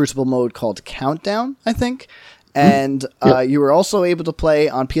Crucible mode called Countdown, I think. And you were also able to play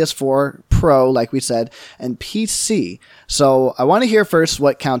on PS4 Pro, like we said, and PC. So I want to hear first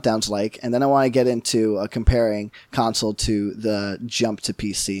what Countdown's like, and then I want to get into comparing console to the jump to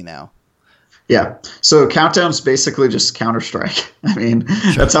PC now. Yeah. So Countdown's basically just Counter-Strike. I mean,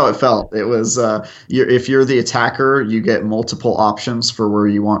 that's how it felt. It was, if you're the attacker, you get multiple options for where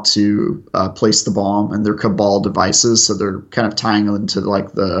you want to place the bomb, and they're Cabal devices. So they're kind of tying into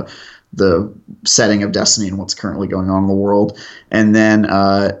like the setting of Destiny and what's currently going on in the world. And then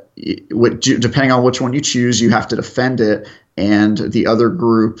depending on which one you choose, you have to defend it, and the other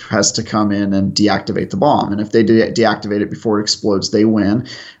group has to come in and deactivate the bomb. And if they deactivate it before it explodes, they win.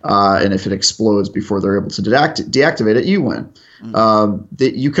 And if it explodes before they're able to deactivate it, you win.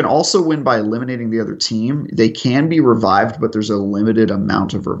 You can also win by eliminating the other team. They can be revived, but there's a limited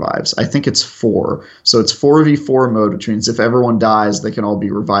amount of revives. I think it's 4. So it's 4v4 mode, which means if everyone dies, they can all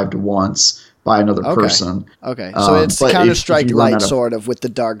be revived once by another person. Okay. So it's Counter-Strike light, sort of, with the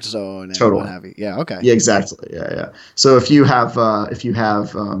dark zone and what have you. Yeah. Okay. Yeah, exactly. Yeah. So if you have, so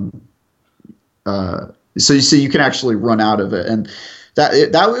you can actually run out of it, and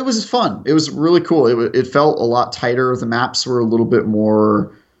it was fun. It was really cool. It felt a lot tighter. The maps were a little bit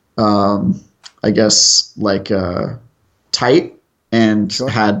more, I guess, like tight. And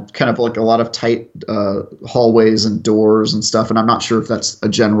had kind of like a lot of tight hallways and doors and stuff. And I'm not sure if that's a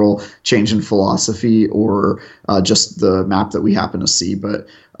general change in philosophy or just the map that we happen to see. But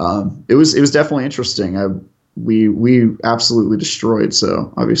it was definitely interesting. We absolutely destroyed.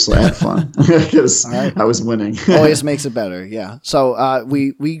 So obviously I had fun because I was winning. Always makes it better. Yeah. So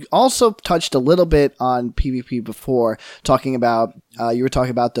we also touched a little bit on PvP before, talking about you were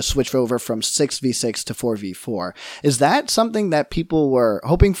talking about the switch over from 6v6 to 4v4. Is that something that people were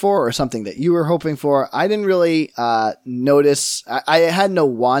hoping for, or something that you were hoping for? I didn't really notice. I had no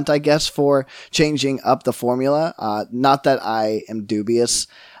want, I guess, for changing up the formula. Not that I am dubious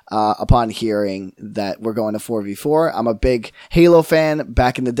upon hearing that we're going to 4v4. I'm a big Halo fan.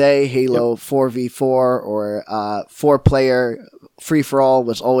 Back in the day, Halo 4v4 or 4-player free-for-all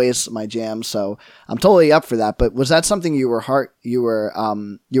was always my jam, so I'm totally up for that. But was that something you were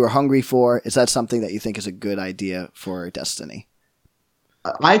hungry for? Is that something that you think is a good idea for Destiny?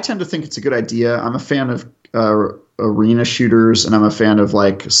 I tend to think it's a good idea. I'm a fan of arena shooters, and I'm a fan of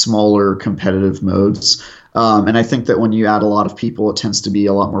like smaller competitive modes. And I think that when you add a lot of people, it tends to be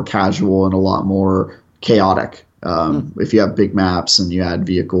a lot more casual and a lot more chaotic. If you have big maps and you add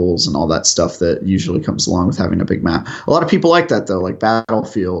vehicles and all that stuff that usually comes along with having a big map. A lot of people like that, though, like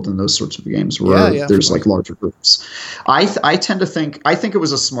Battlefield and those sorts of games where there's like larger groups. I tend to think it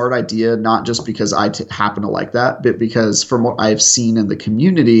was a smart idea, not just because I happen to like that, but because from what I've seen in the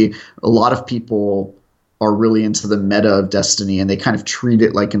community, a lot of people are really into the meta of Destiny, and they kind of treat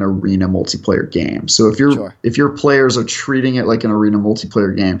it like an arena multiplayer game. So if your players are treating it like an arena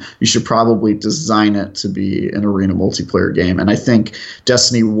multiplayer game, you should probably design it to be an arena multiplayer game. And I think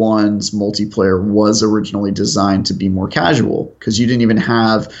Destiny 1's multiplayer was originally designed to be more casual, because you didn't even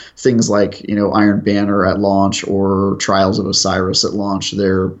have things like, Iron Banner at launch or Trials of Osiris at launch.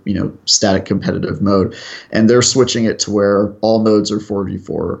 They're, static competitive mode. And they're switching it to where all modes are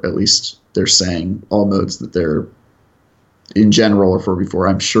 4v4, at least they're saying all modes that they're in general or 4v4.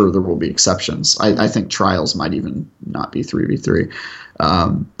 I'm sure there will be exceptions. I think trials might even not be 3v3.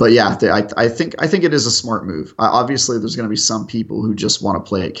 But yeah, I think it is a smart move. Obviously, there's going to be some people who just want to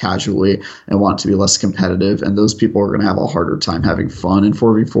play it casually and want it to be less competitive, and those people are going to have a harder time having fun in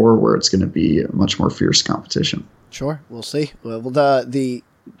 4v4, where it's going to be a much more fierce competition. Sure, we'll see. Well, the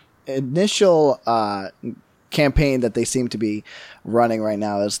initial campaign that they seem to be running right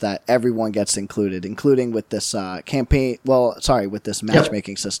now is that everyone gets included, including with this with this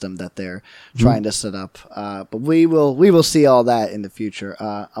matchmaking system that they're trying to set up. But we will see all that in the future.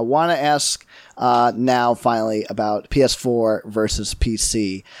 I want to ask now finally about PS4 versus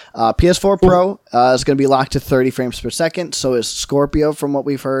PC. PS4 Pro is going to be locked to 30 frames per second. So is Scorpio, from what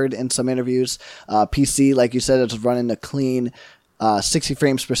we've heard in some interviews. PC, like you said, is running a clean 60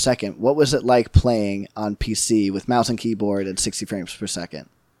 frames per second. What was it like playing on PC with mouse and keyboard and 60 frames per second?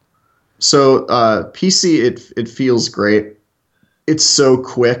 So PC, it feels great. It's so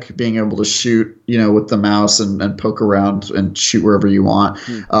quick being able to shoot, with the mouse and poke around and shoot wherever you want.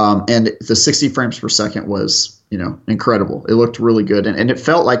 And the 60 frames per second was, incredible. It looked really good. And it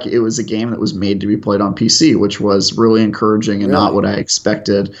felt like it was a game that was made to be played on PC, which was really encouraging and not what I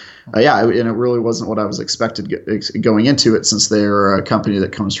expected. And it really wasn't what I was expected going into it, since they're a company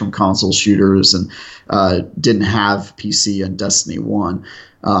that comes from console shooters and didn't have PC and Destiny 1.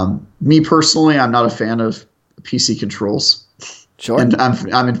 Me personally, I'm not a fan of PC controls. Sure. And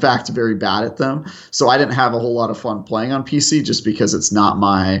I'm in fact very bad at them. So I didn't have a whole lot of fun playing on PC just because it's not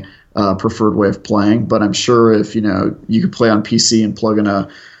my preferred way of playing. But I'm sure if you could play on PC and plug in a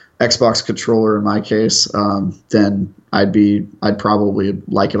Xbox controller in my case, then I'd probably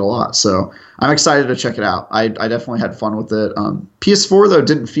like it a lot. So I'm excited to check it out. I definitely had fun with it. PS4 though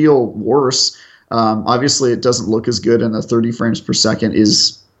didn't feel worse. Obviously it doesn't look as good, and the 30 frames per second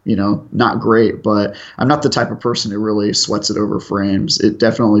is not great, but I'm not the type of person who really sweats it over frames. It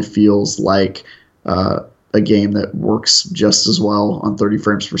definitely feels like a game that works just as well on 30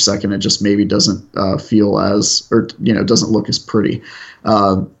 frames per second. It just maybe doesn't feel doesn't look as pretty.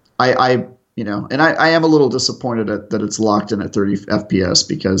 I am a little disappointed that it's locked in at 30 FPS,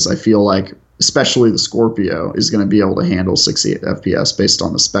 because I feel like especially the Scorpio is going to be able to handle 60 FPS based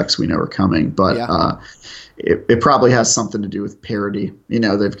on the specs we know are coming. But it probably has something to do with parity.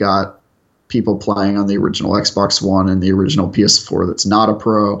 They've got people playing on the original Xbox One and the original PS4 that's not a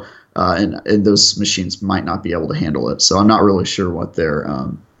Pro, and those machines might not be able to handle it. So I'm not really sure what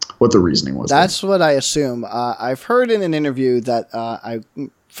the reasoning was. That's what I assume. I've heard in an interview that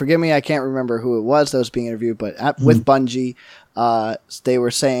forgive me, I can't remember who it was that was being interviewed, but with Bungie, they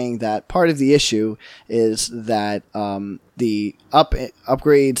were saying that part of the issue is that the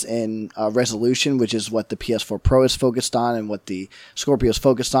upgrades in resolution, which is what the PS4 Pro is focused on and what the Scorpio is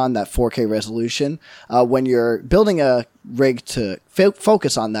focused on, that 4K resolution, when you're building a rig to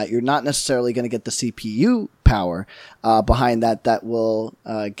focus on that, you're not necessarily going to get the CPU power behind that will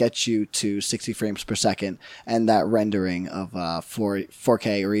get you to 60 frames per second and that rendering of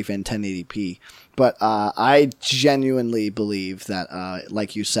 4K or even 1080p. But I genuinely believe that,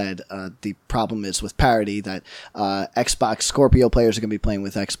 like you said, the problem is with parity, that Xbox Scorpio players are going to be playing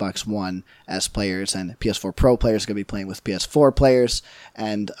with Xbox One as players, and PS4 Pro players are going to be playing with PS4 players.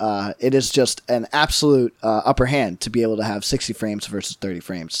 And it is just an absolute upper hand to be able to have 60 frames versus 30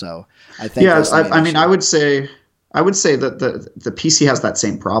 frames. So I think I would say that the PC has that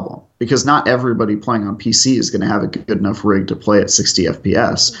same problem, because not everybody playing on PC is going to have a good enough rig to play at 60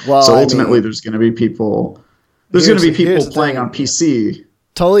 FPS. Well, so ultimately, there's going to be people. There's going to be people playing on PC.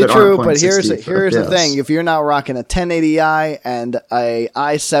 Totally true, but here's the thing: if you're not rocking a 1080i and a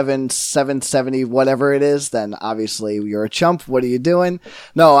i7 770 whatever it is, then obviously you're a chump. What are you doing?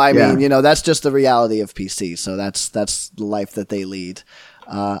 No, I mean, that's just the reality of PC. So that's the life that they lead.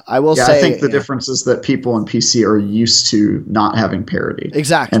 I will say, I think the difference is that people in PC are used to not having parity.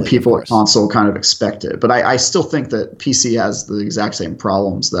 Exactly. And people at console kind of expect it. But I still think that PC has the exact same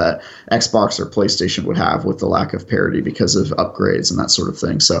problems that Xbox or PlayStation would have with the lack of parity because of upgrades and that sort of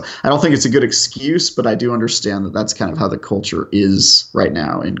thing. So I don't think it's a good excuse, but I do understand that that's kind of how the culture is right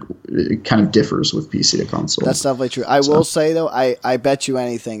now. And it kind of differs with PC to console. That's definitely true. I will say, though, I bet you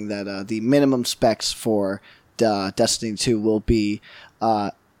anything that the minimum specs for Destiny 2 will be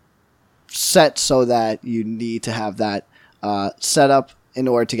set so that you need to have that set up in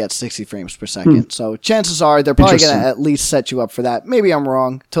order to get 60 frames per second. So chances are they're probably going to at least set you up for that. Maybe I'm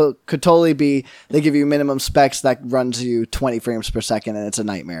wrong. Could totally be they give you minimum specs that runs you 20 frames per second and it's a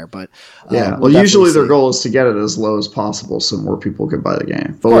nightmare. But well, usually their goal is to get it as low as possible so more people can buy the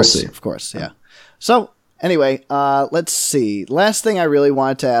game. But we'll see. Of course, yeah. So Anyway, let's see. Last thing I really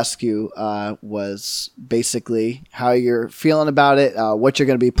wanted to ask you was basically how you're feeling about it, what you're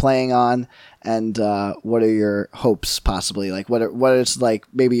going to be playing on, and what are your hopes possibly? Like, what is like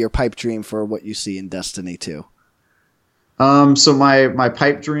maybe your pipe dream for what you see in Destiny 2? So my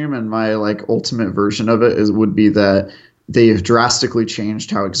pipe dream and my like ultimate version of it would be that they've drastically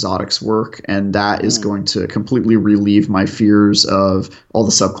changed how exotics work, and that is going to completely relieve my fears of all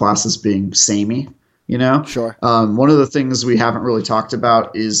the subclasses being samey. You know, sure. One of the things we haven't really talked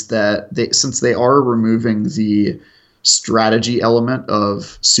about is that since they are removing the strategy element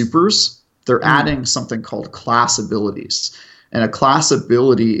of supers, they're adding something called class abilities. And a class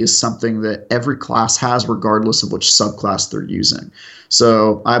ability is something that every class has regardless of which subclass they're using.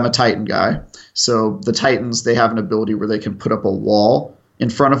 So I'm a Titan guy. So the Titans, they have an ability where they can put up a wall in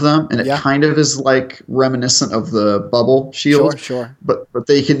front of them, and it kind of is like reminiscent of the bubble shield. Sure. But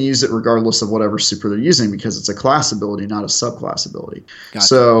they can use it regardless of whatever super they're using because it's a class ability, not a subclass ability. Gotcha.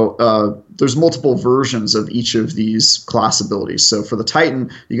 So there's multiple versions of each of these class abilities. So for the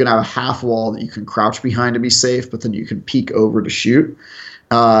Titan, you can have a half wall that you can crouch behind to be safe, but then you can peek over to shoot.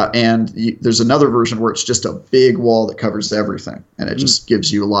 There's another version where it's just a big wall that covers everything, and it just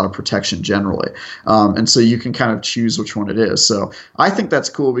gives you a lot of protection generally. And so you can kind of choose which one it is. So I think that's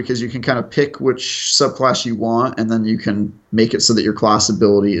cool because you can kind of pick which subclass you want, and then you can make it so that your class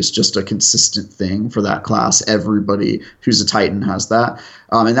ability is just a consistent thing for that class. Everybody who's a Titan has that,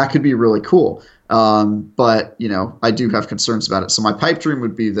 and that could be really cool. But I do have concerns about it. So my pipe dream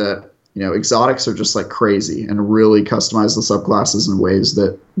would be that exotics are just like crazy and really customize the subclasses in ways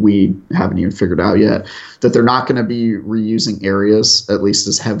that we haven't even figured out yet. That they're not going to be reusing areas, at least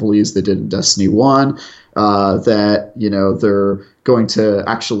as heavily as they did in Destiny 1. That, they're going to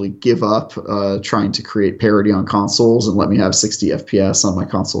actually give up trying to create parity on consoles and let me have 60 FPS on my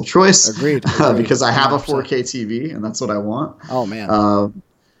console choice. Agreed. Because I have a 4K TV and that's what I want. Oh, man. That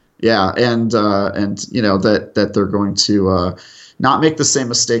they're going to not make the same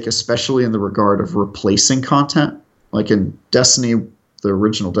mistake, especially in the regard of replacing content. Like in Destiny, the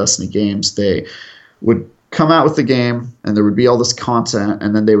original Destiny games, they would come out with the game and there would be all this content,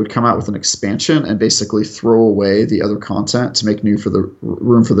 and then they would come out with an expansion and basically throw away the other content to make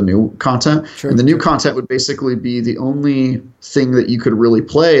room for the new content. Sure, and the new content would basically be the only thing that you could really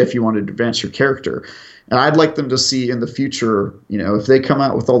play if you wanted to advance your character. And I'd like them to see in the future, if they come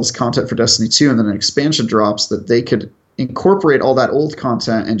out with all this content for Destiny 2 and then an expansion drops, that they could incorporate all that old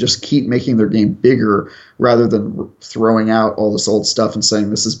content and just keep making their game bigger rather than throwing out all this old stuff and saying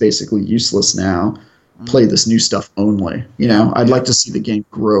this is basically useless now. Play this new stuff only. I'd like to see the game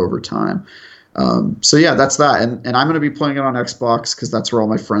grow over time. That's that. And I'm going to be playing it on Xbox because that's where all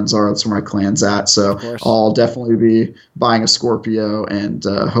my friends are. That's where my clan's at. So I'll definitely be buying a Scorpio and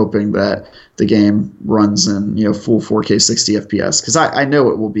hoping that the game runs in full 4K 60 FPS because I know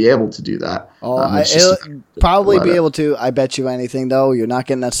it will be able to do that. It'll probably be able to. I bet you anything, though. You're not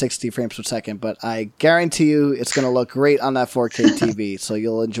getting that 60 frames per second, but I guarantee you it's going to look great on that 4K TV, so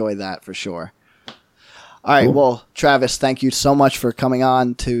you'll enjoy that for sure. All right, well, Travis, thank you so much for coming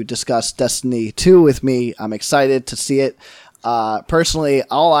on to discuss Destiny 2 with me. I'm excited to see it. Personally,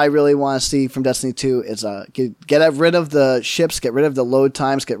 all I really want to see from Destiny 2 is get rid of the ships, get rid of the load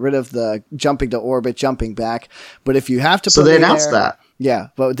times, get rid of the jumping to orbit, jumping back. But if you have to, so they announced that. Yeah,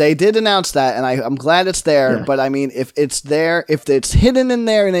 but they did announce that, and I'm glad it's there. Yeah. But I mean, if it's there, if it's hidden in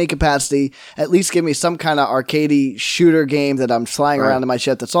there in any capacity, at least give me some kind of arcadey shooter game that I'm flying around in my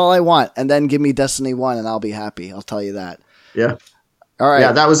ship. That's all I want. And then give me Destiny 1, and I'll be happy. I'll tell you that. Yeah. All right.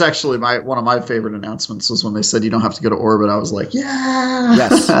 Yeah, that was actually one of my favorite announcements was when they said you don't have to go to orbit. I was like, yeah.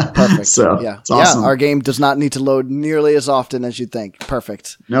 Yes, perfect. So it's awesome. Yeah, our game does not need to load nearly as often as you'd think.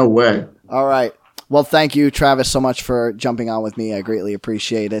 Perfect. No way. All right. Well, thank you, Travis, so much for jumping on with me. I greatly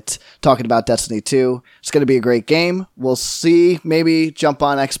appreciate it. Talking about Destiny 2. It's going to be a great game. We'll see. Maybe jump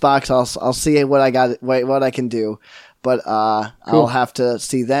on Xbox. I'll see what I can do. But cool. I'll have to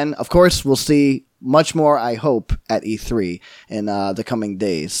see then. Of course, we'll see much more, I hope, at E3 in the coming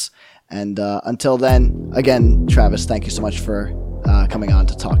days. And until then, again, Travis, thank you so much for coming on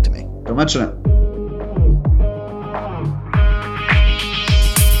to talk to me. Don't mention it.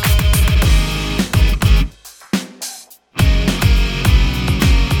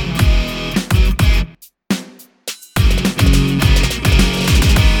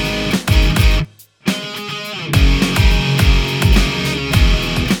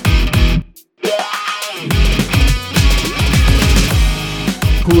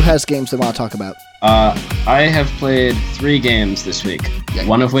 Who has games they want to talk about? I have played 3 games this week,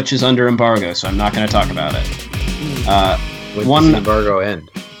 one of which is under embargo, so I'm not going to talk about it. When does the embargo end?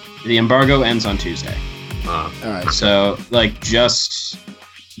 The embargo ends on Tuesday. All right. So like just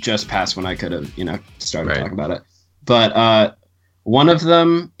past when I could have started talking about it. But one of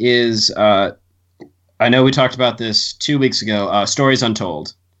them is I know we talked about this 2 weeks ago. Stories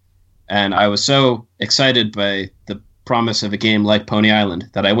Untold, and I was so excited by the promise of a game like Pony Island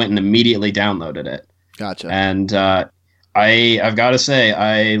that I went and immediately downloaded it. Gotcha. And I've got to say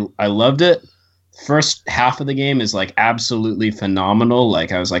I loved it. First half of the game is like absolutely phenomenal.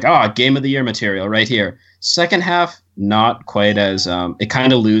 Like I was like, game of the year material right here. Second half, not quite as it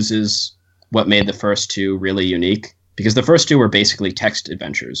kind of loses what made the first two really unique, because the first two were basically text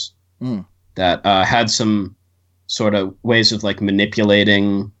adventures that had some sort of ways of like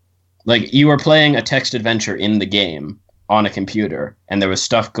manipulating. Like you were playing a text adventure in the game on a computer, and there was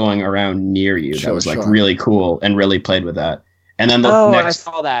stuff going around near you that was like really cool and really played with that. And then the next,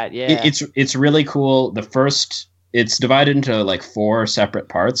 I saw that. Yeah, it's really cool. The first, it's divided into like 4 separate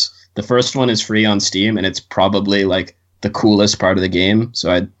parts. The first one is free on Steam, and it's probably like the coolest part of the game.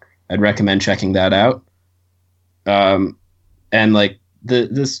 So I'd recommend checking that out. And like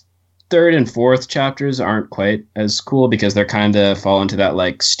this third and fourth chapters aren't quite as cool because they're kind of fall into that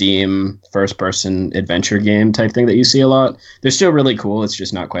like Steam first person adventure game type thing that you see a lot. They're still really cool. It's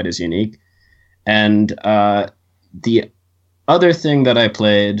just not quite as unique. And the other thing that I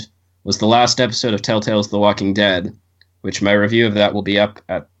played was the last episode of Telltale's The Walking Dead, which my review of that will be up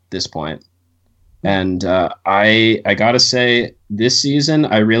at this point. And I gotta say, this season,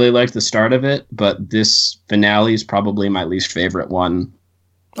 I really liked the start of it, but this finale is probably my least favorite one.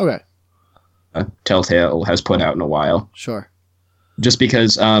 Okay. Telltale has put out in a while. Sure. Just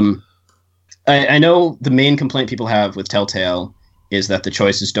because I know the main complaint people have with Telltale is that the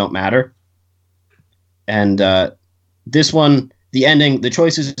choices don't matter. And this one, the ending, the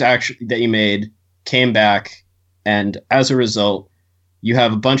choices actually that you made came back, and as a result, you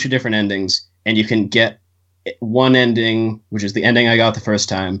have a bunch of different endings, and you can get one ending, which is the ending I got the first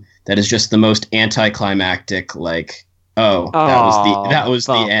time, that is just the most anticlimactic, like, that was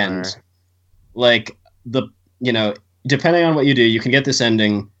the end. Like depending on what you do, you can get this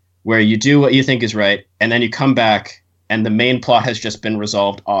ending where you do what you think is right, and then you come back and the main plot has just been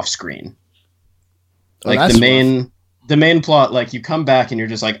resolved off screen. Like the main plot, like you come back and you're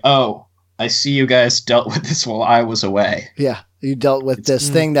just like, oh, I see you guys dealt with this while I was away. Yeah, you dealt with this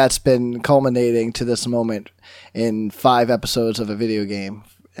thing that's been culminating to this moment in 5 episodes of a video game,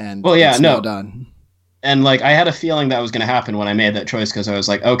 and it's now done. And like I had a feeling that was going to happen when I made that choice, because I was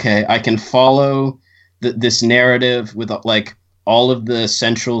like, okay, I can follow this narrative with like all of the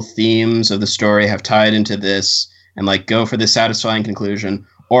central themes of the story have tied into this, and like go for the satisfying conclusion,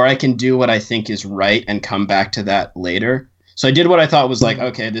 or I can do what I think is right and come back to that later. So I did what I thought was like,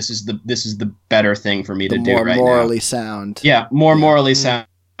 okay, this is the better thing for me to do right now. More morally sound. Yeah, morally sound.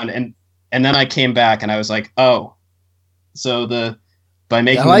 And then I came back and I was like, oh, so by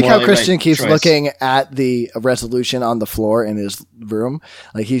making I like how Christian keeps choice, looking at the resolution on the floor in his room.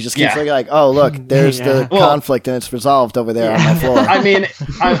 Like he just keeps looking like, oh, look, there's the conflict and it's resolved over there on my floor. I mean,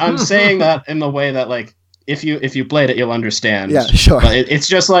 I'm saying that in the way that like, if you played it, you'll understand. Yeah, sure. But it's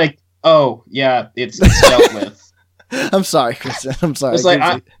just like, oh, yeah, it's dealt with. I'm sorry, Christian. I'm sorry. It's like,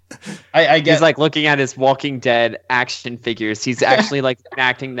 I get... He's like looking at his Walking Dead action figures. He's actually like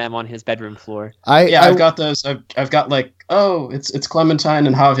acting them on his bedroom floor. I've got those. I've got like, oh, it's Clementine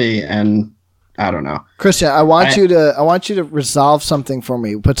and Javi, and I don't know. Christian, I want you to resolve something for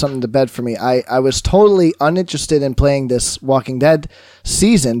me. Put something to bed for me. I was totally uninterested in playing this Walking Dead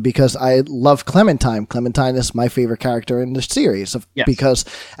season because I love Clementine. Clementine is my favorite character in the series because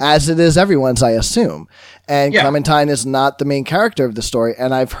as it is everyone's, I assume. And Clementine is not the main character of the story.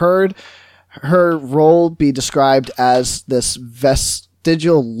 And I've heard her role be described as this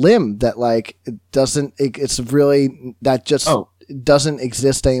vestigial limb that like doesn't exist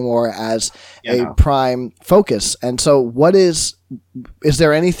anymore as a prime focus. And so is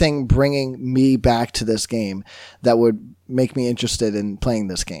there anything bringing me back to this game that would make me interested in playing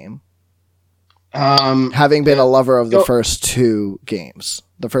this game? Having been a lover of the first 2 games,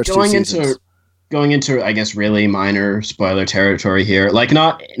 the first 2 seasons. Going into, I guess, really minor spoiler territory here, like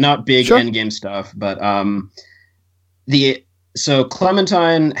not big endgame stuff, but so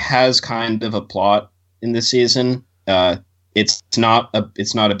Clementine has kind of a plot in this season. It's not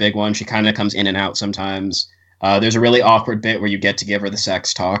a big one. She kind of comes in and out sometimes. There's a really awkward bit where you get to give her the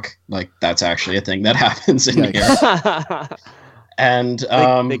sex talk. Like that's actually a thing that happens in here. And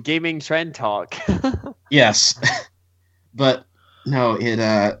the gaming trend talk. Yes, but no,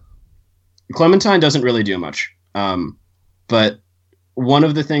 Clementine doesn't really do much. But one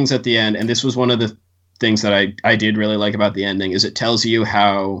of the things at the end, and this was one of the things that I did really like about the ending, is it tells you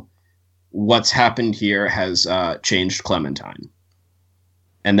how what's happened here has changed Clementine.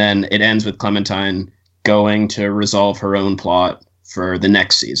 And then it ends with Clementine going to resolve her own plot for the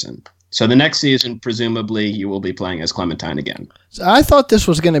next season. So the next season, presumably, you will be playing as Clementine again. So I thought this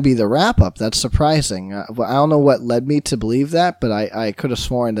was going to be the wrap-up. That's surprising. I don't know what led me to believe that, but I could have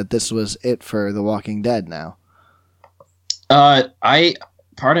sworn that this was it for The Walking Dead now.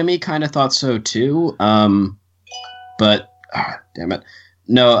 Part of me kind of thought so too, but damn it,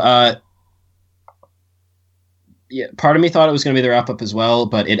 no. Yeah, part of me thought it was going to be the wrap-up as well,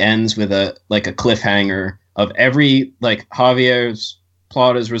 but it ends with a cliffhanger of every Javier's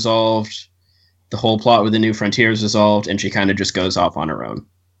plot is resolved, the whole plot with the New Frontier is resolved, and she kind of just goes off on her own.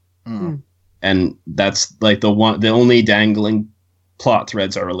 Mm. And that's the only dangling plot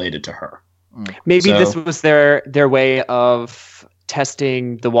threads are related to her. Maybe this was their way of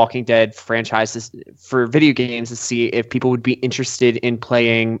testing the Walking Dead franchises for video games to see if people would be interested in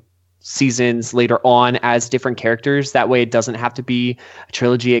playing seasons later on as different characters. That way it doesn't have to be a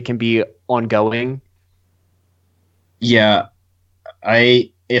trilogy, it can be ongoing. Yeah.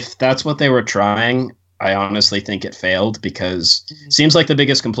 If that's what they were trying, I honestly think it failed, because it seems like the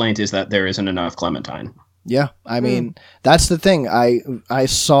biggest complaint is that there isn't enough Clementine. Yeah, I mean, that's the thing. I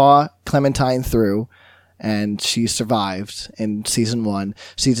saw Clementine through, and she survived in season 1.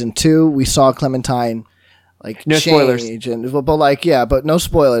 Season 2, we saw Clementine no spoilers. But no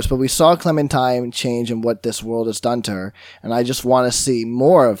spoilers. But we saw Clementine change and what this world has done to her, and I just want to see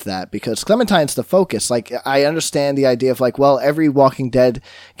more of that, because Clementine's the focus. I understand the idea of every Walking Dead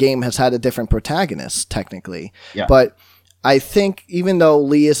game has had a different protagonist technically, but I think even though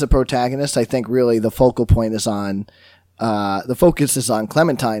Lee is the protagonist, I think really the focal point is on the focus is on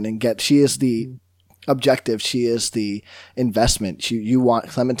Clementine, and she is the objective. She is the investment. You want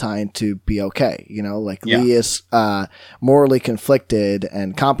Clementine to be okay. Lee is morally conflicted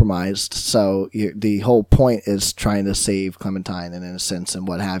and compromised. So the whole point is trying to save Clementine and innocence and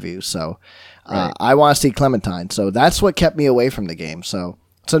what have you. So I want to see Clementine. So that's what kept me away from the game. So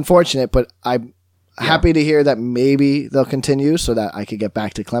it's unfortunate, but I'm happy to hear that maybe they'll continue so that I could get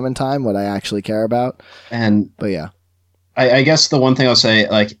back to Clementine, what I actually care about. But yeah. I guess the one thing I'll say,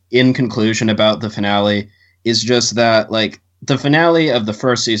 in conclusion about the finale, is just that, the finale of the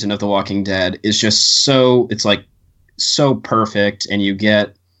first season of The Walking Dead is just so perfect, and you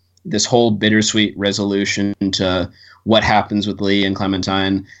get this whole bittersweet resolution to what happens with Lee and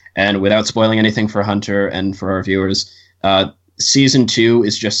Clementine. And without spoiling anything for Hunter and for our viewers, season 2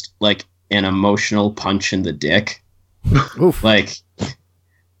 is just an emotional punch in the dick. Oof.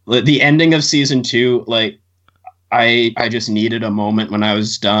 The ending of season 2, I just needed a moment when I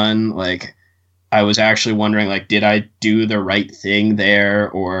was done. I was actually wondering, did I do the right thing there?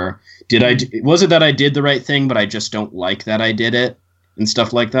 Or was it that I did the right thing, but I just don't like that I did it and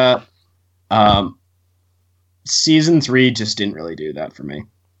stuff like that? Season 3 just didn't really do that for me.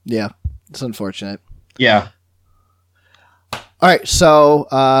 Yeah, it's unfortunate. Yeah. All right, so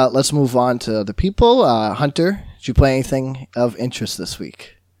let's move on to the people. Hunter, did you play anything of interest this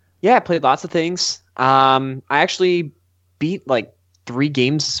week? Yeah, I played lots of things. I actually beat 3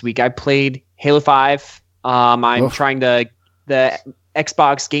 games this week. I played Halo 5. I'm trying the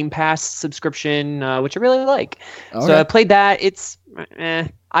Xbox Game Pass subscription, which I really like. Okay. So I played that. It's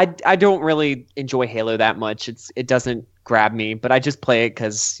I don't really enjoy Halo that much. It doesn't grab me, but I just play it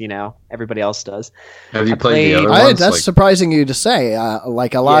because everybody else does. Have you played the other ones? That's surprising you to say. A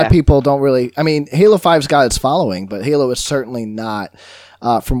lot of people don't really. I mean, Halo 5's got its following, but Halo is certainly not.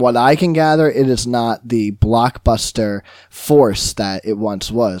 From what I can gather, it is not the blockbuster force that it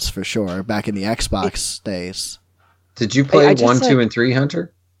once was, for sure, back in the Xbox days. Did you play 1, 2, and 3,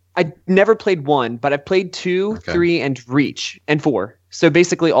 Hunter? I never played 1, but I played 2, 3, and Reach, and 4. So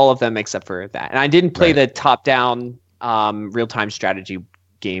basically all of them except for that. And I didn't play the top-down real-time strategy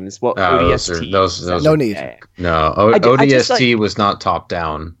games. ODST. Those no need. Yeah. No, ODST was not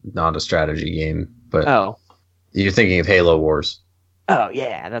top-down, not a strategy game. But you're thinking of Halo Wars. Oh,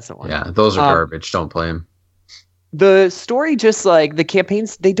 yeah, that's the one. Yeah, those are garbage. Don't play them. The story, just the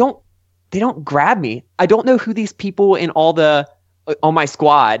campaigns, they don't grab me. I don't know who these people in on my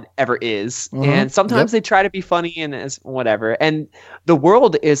squad ever is. Mm-hmm. And sometimes they try to be funny and as whatever. And the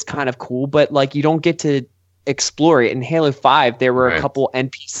world is kind of cool, but you don't get to explore it. In Halo 5, there were a couple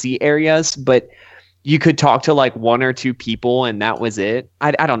NPC areas, but you could talk to 1 or 2 people and that was it.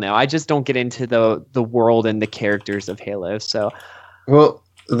 I don't know. I just don't get into the world and the characters of Halo. So, well,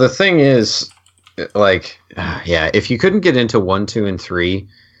 the thing is, if you couldn't get into 1, 2, and 3,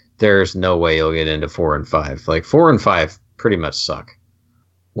 there's no way you'll get into 4 and 5. 4 and 5 pretty much suck.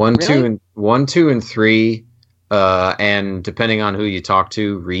 1, really? 2, and 3, and depending on who you talk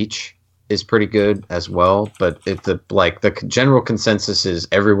to, Reach is pretty good as well, but the general consensus is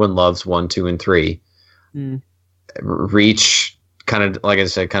everyone loves 1, 2, and 3. Reach, kind of like I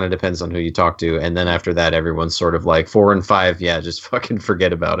said, kind of depends on who you talk to, and then after that, everyone's sort of like 4 and 5. Yeah, just fucking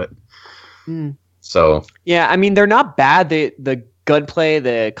forget about it. So yeah, I mean they're not bad. The gunplay,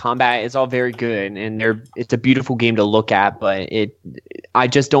 the combat is all very good, and it's a beautiful game to look at. But I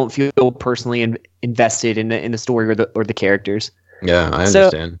just don't feel personally invested in the story or the characters. Yeah, I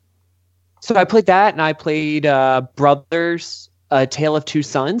understand. So I played that, and I played Brothers: A Tale of Two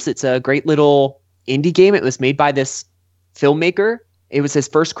Sons. It's a great little indie game. It was made by this filmmaker. It was his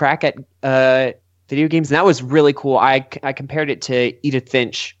first crack at video games, and that was really cool. I compared it to Edith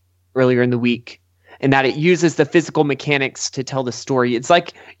Finch earlier in the week, and that it uses the physical mechanics to tell the story. It's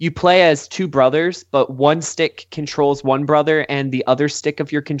like you play as two brothers, but one stick controls one brother, and the other stick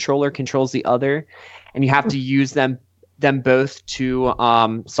of your controller controls the other, and you have to use them both to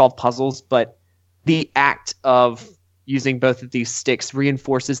solve puzzles. But the act of using both of these sticks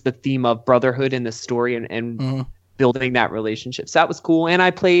reinforces the theme of brotherhood in the story and building that relationship. So that was cool. And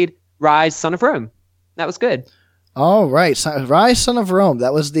I played Rise, Son of Rome. That was good. All right. Rise, Son of Rome.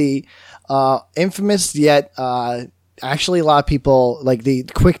 That was the infamous yet actually a lot of people, like the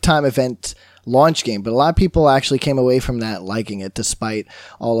QuickTime event launch game, but a lot of people actually came away from that liking it despite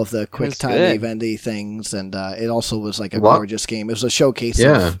all of the QuickTime eventy things, and it also was like a gorgeous game. It was a showcase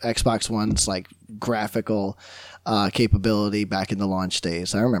of Xbox One's like graphical capability back in the launch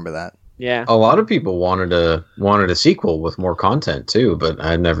days. I remember that. Yeah, a lot of people wanted a sequel with more content too, but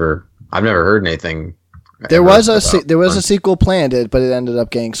I've never heard anything. There was a sequel planned, but it ended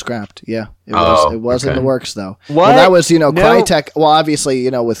up getting scrapped. Yeah, it was in the works though. What? Well, that was Crytek. Well, obviously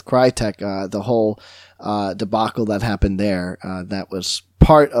with Crytek, the whole debacle that happened there, that was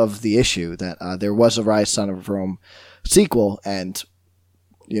part of the issue. That there was a Rise, Son of Rome sequel, and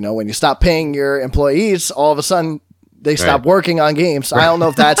when you stop paying your employees, all of a sudden they stop working on games. I don't know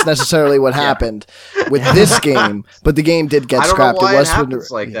if that's necessarily what happened with this game, but the game did get scrapped. I don't know why it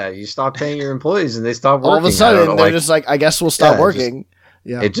happens like that. You stop paying your employees and they stop working. All of a sudden, they're just like, I guess we'll stop working.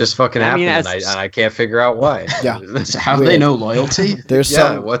 It just fucking happened, and I can't figure out why. Yeah, how do they know loyalty?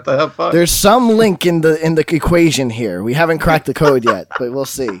 What the hell? There's some link in the equation here. We haven't cracked the code yet, but we'll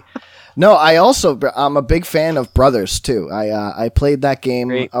see. No, I'm a big fan of Brothers too. I played that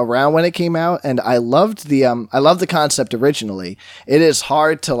game around when it came out, and I loved the concept originally. It is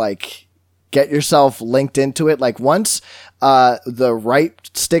hard to like get yourself linked into it. Like once the right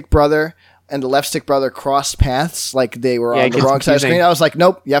stick brother and the left stick brother crossed paths, like they were on the wrong side of the screen, I was like,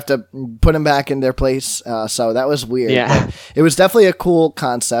 nope, you have to put them back in their place. So that was weird. Yeah. But it was definitely a cool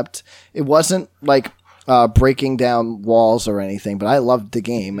concept. It wasn't like breaking down walls or anything, but I loved the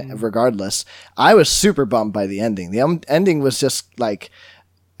game regardless. I was super bummed by the ending. The ending was just like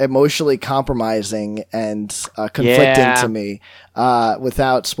emotionally compromising and conflicting to me,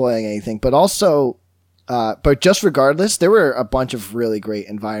 without spoiling anything. But also, but just regardless, there were a bunch of really great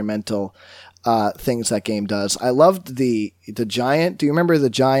environmental things that game does. I loved the giant. Do you remember the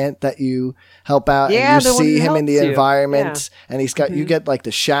giant that you help out? Yeah, and you see him in the environment, yeah. And he's got you get like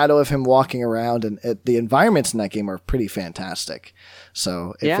the shadow of him walking around, and the environments in that game are pretty fantastic.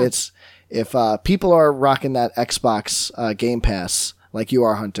 So if people are rocking that Xbox Game Pass like you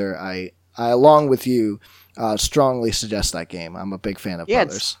are, Hunter, I along with you strongly suggest that game. I'm a big fan of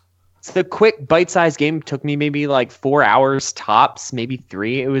Brothers. It's the quick bite-sized game. It took me maybe like 4 hours tops, maybe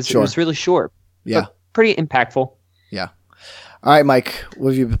 3. It was really short. Yeah. But pretty impactful. Yeah. All right, Mike, what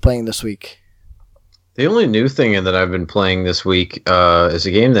have you been playing this week? The only new thing that I've been playing this week is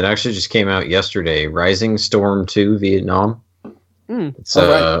a game that actually just came out yesterday, Rising Storm 2 Vietnam. It's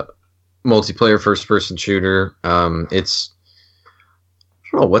a multiplayer first-person shooter.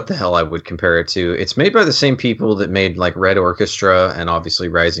 I don't know what the hell I would compare it to. It's made by the same people that made like Red Orchestra and obviously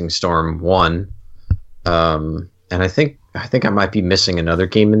Rising Storm 1. And I think I might be missing another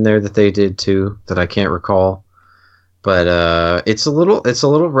game in there that they did too that I can't recall. But it's a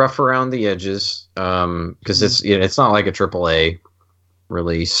little rough around the edges because it's not like a AAA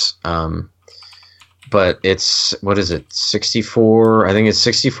release. But it's, what is it, 64? I think it's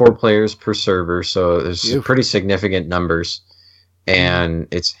 64 players per server, so there's some pretty significant numbers. And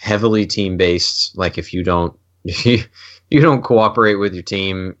it's heavily team based. Like if you don't cooperate with your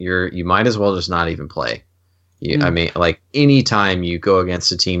team, you might as well just not even play. I mean, like anytime you go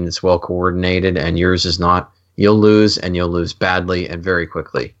against a team that's well coordinated and yours is not, you'll lose, and you'll lose badly and very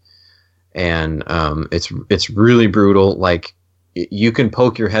quickly. And it's really brutal. Like you can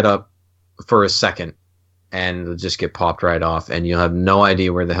poke your head up for a second and it'll just get popped right off, and you'll have no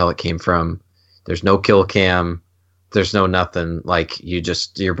idea where the hell it came from. There's no kill cam. there's no nothing. Like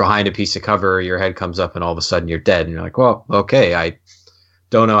you're behind a piece of cover, your head comes up, and all of a sudden you're dead, and you're like, well, okay, I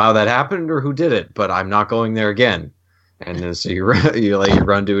don't know how that happened or who did it, but I'm not going there again. And then so you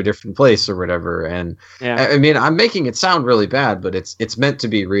run to a different place or whatever. And I mean, I'm making it sound really bad, but it's meant to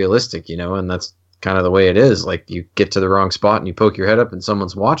be realistic, and that's kind of the way it is. Like you get to the wrong spot and you poke your head up and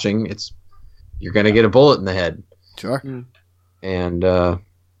someone's watching, you're gonna get a bullet in the head. Sure. And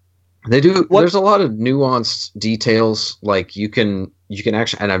there's a lot of nuanced details. Like you can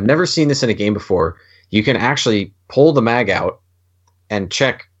actually, and I've never seen this in a game before, you can actually pull the mag out and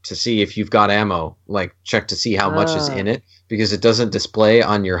check to see if you've got ammo, like check to see how much is in it, because it doesn't display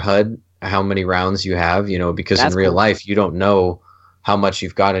on your HUD how many rounds you have, because in real life you don't know how much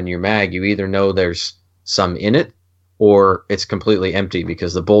you've got in your mag. You either know there's some in it or it's completely empty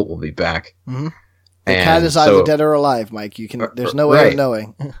because the bolt will be back. Mm-hmm. The cat is either dead or alive, Mike. There's no way of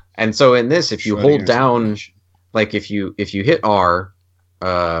knowing. And so in this, if you hold down, like if you hit R,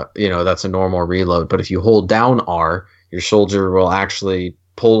 that's a normal reload, but if you hold down R, your soldier will actually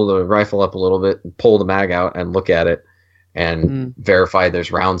pull the rifle up a little bit, pull the mag out, and look at it, and verify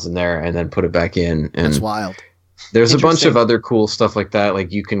there's rounds in there, and then put it back in. And that's wild. There's a bunch of other cool stuff like that.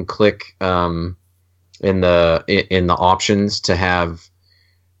 Like you can click in the options to have,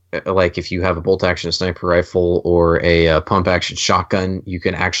 like if you have a bolt action sniper rifle or a pump action shotgun, you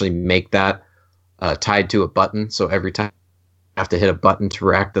can actually make that tied to a button. So every time you have to hit a button to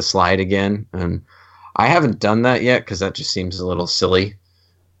rack the slide again. And I haven't done that yet because that just seems a little silly.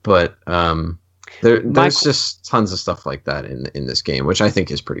 But there's just tons of stuff like that in this game, which I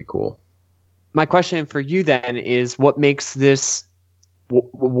think is pretty cool. My question for you then is, what makes this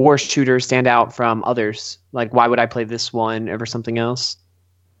war shooter stand out from others? Like, why would I play this one over something else?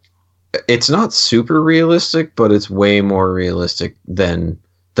 It's not super realistic, but it's way more realistic than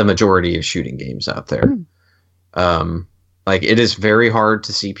the majority of shooting games out there. Like, it is very hard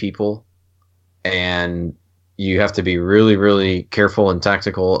to see people, and you have to be really, really careful and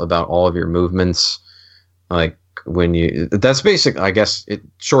tactical about all of your movements. Like, that's basic, I guess.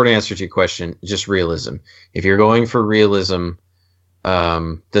 Short answer to your question, just realism. If you're going for realism,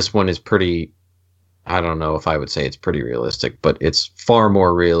 this one is pretty, I don't know if I would say it's pretty realistic, but it's far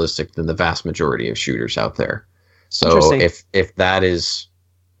more realistic than the vast majority of shooters out there. So if that is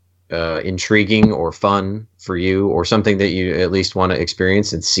intriguing or fun for you, or something that you at least want to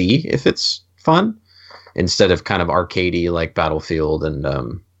experience and see if it's fun, instead of kind of arcadey like Battlefield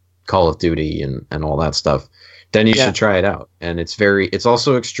and Call of Duty and all that stuff, then you should try it out. And it's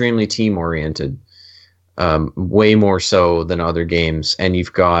also extremely team oriented, way more so than other games. And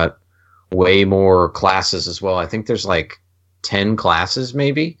you've got way more classes as well. I think there's like 10 classes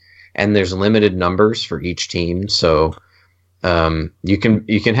maybe, and there's limited numbers for each team. So you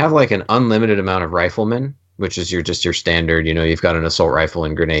can have like an unlimited amount of riflemen, which is your standard, you've got an assault rifle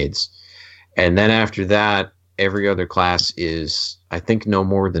and grenades. And then after that, every other class is, I think, no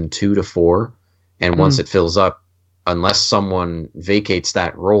more than 2 to 4. And once it fills up, unless someone vacates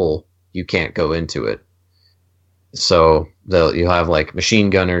that role, you can't go into it. So you'll have like machine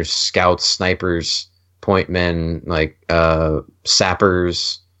gunners, scouts, snipers, point men, like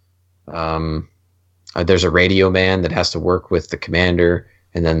sappers. There's a radio man that has to work with the commander,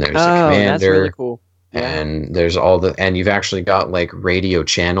 and then there's a commander. That's really cool. Yeah. And there's and you've actually got like radio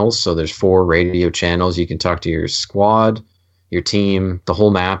channels. So there's 4 radio channels. You can talk to your squad, your team, the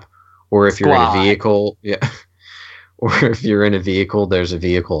whole map. Or if you're in a vehicle, or if you're in a vehicle, there's a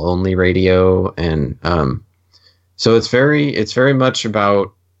vehicle only radio. And so it's very much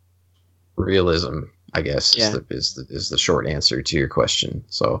about realism, I guess, is the short answer to your question.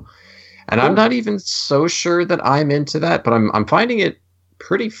 So, and I'm not even so sure that I'm into that, but I'm finding it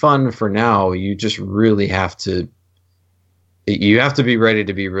pretty fun for now. You just really have to be ready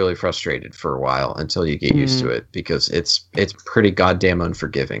to be really frustrated for a while until you get used to it, because it's pretty goddamn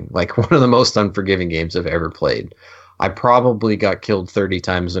unforgiving. Like one of the most unforgiving games I've ever played. I probably got killed 30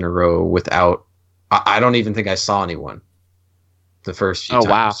 times in a row without, I don't even think I saw anyone the first few times.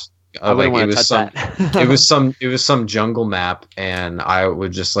 Wow. I wouldn't want to touch that. it was some jungle map, and I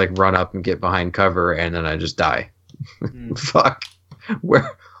would just like run up and get behind cover, and then I just die. Fuck.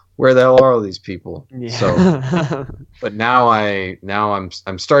 Where the hell are all these people? Yeah. So, but now I'm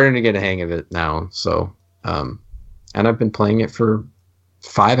starting to get a hang of it now. So, and I've been playing it for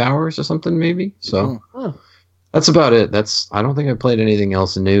 5 hours or something maybe. So that's about it. I don't think I played anything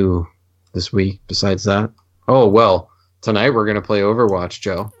else new this week besides that. Oh, well, tonight we're going to play Overwatch,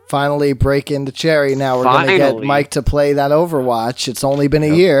 Joe. Finally breaking the cherry. Now we're going to get Mike to play that Overwatch. It's only been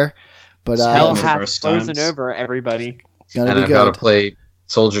a year, but hell hath frozen over, everybody. And I've got to play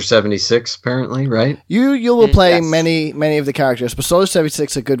Soldier 76, apparently, right? You will play Yes. many of the characters, but Soldier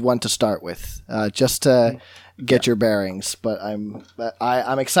 76 is a good one to start with, just to get your bearings. But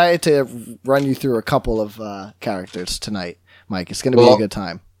I'm excited to run you through a couple of characters tonight, Mike. It's going to be a good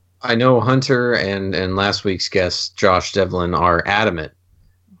time. I know Hunter and last week's guest Josh Devlin are adamant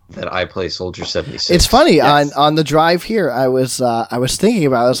that I play Soldier 76. It's funny Yes. on the drive here. I was thinking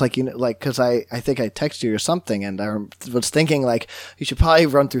about it. I was like, because I think I texted you or something, and I was thinking like you should probably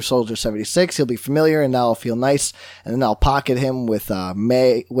run through Soldier 76. He'll be familiar, and that'll feel nice. And then I'll pocket him with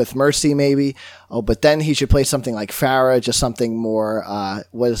Mercy maybe. Oh, but then he should play something like Farah, just something more.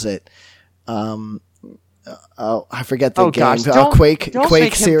 What is it? I forget the game. Gosh, don't Quake make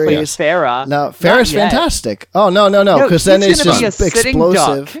him series. play Farah. No, Not Farah's yet. fantastic. Oh no, because then he's it's gonna be just a sitting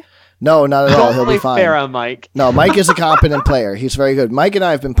explosive. duck. No, not at all. Don't He'll play be fine. Farah, Mike. No, Mike is a competent player. He's very good. Mike and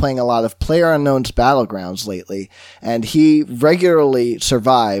I have been playing a lot of PlayerUnknown's Battlegrounds lately, and he regularly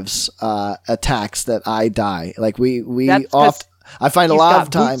survives attacks that I die. Like That's 'cause I find a He's lot got of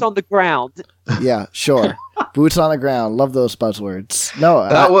time. boots on the ground. Yeah, sure. Boots on the ground. Love those buzzwords. No,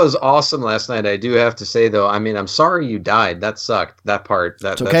 That was awesome last night. I do have to say though, I mean, I'm sorry you died. That sucked. That part. it's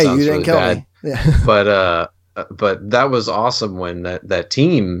That okay. sounds You didn't really kill bad. me. Yeah. But that was awesome when that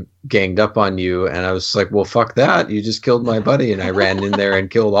team ganged up on you, and I was like, well, fuck that. You just killed my buddy, and I ran in there and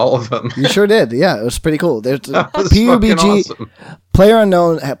killed all of them. You sure did. Yeah, it was pretty cool. There's That was fucking PUBG. awesome.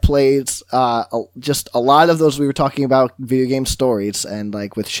 PlayerUnknown plays just a lot of those we were talking about video game stories, and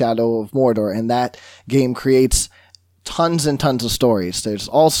like with Shadow of Mordor, and that game creates tons and tons of stories. There's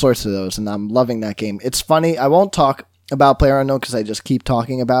all sorts of those, and I'm loving that game. It's funny. I won't talk about PlayerUnknown because I just keep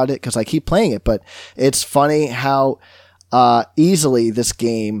talking about it because I keep playing it, but it's funny how easily this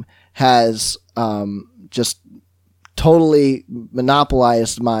game has just totally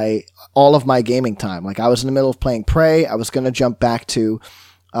monopolized all of my gaming time. Like I was in the middle of playing Prey. I was going to jump back to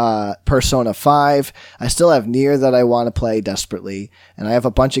Persona 5. I still have Nier that I want to play desperately, and I have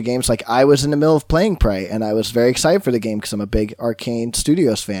a bunch of games. Like I was in the middle of playing Prey, and I was very excited for the game because I'm a big Arcane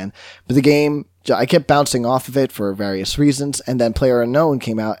Studios fan. But the game, I kept bouncing off of it for various reasons, and then PlayerUnknown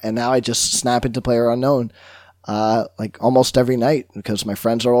came out, and now I just snap into PlayerUnknown like almost every night because my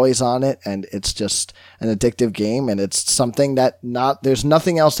friends are always on it, and it's just an addictive game, and it's something that there's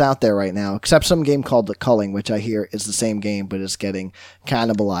nothing else out there right now except some game called The Culling, which I hear is the same game but is getting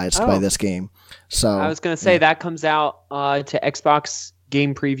cannibalized by this game. So I was going to say that comes out to Xbox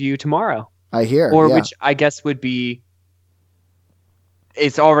Game Preview tomorrow. I hear, which I guess would be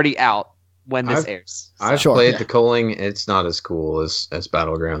it's already out when this airs. So. I've played The Culling. It's not as cool as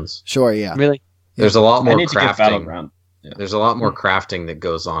Battlegrounds. Sure, yeah. Really? There's a lot more I need to get crafting. Battleground. Yeah. There's a lot more crafting that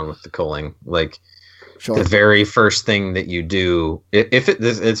goes on with The Culling. Like Sure. the very first thing that you do,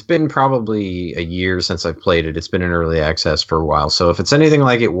 it's been probably a year since I've played it. It's been in early access for a while. So if it's anything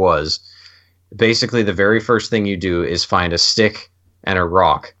like it was, basically the very first thing you do is find a stick and a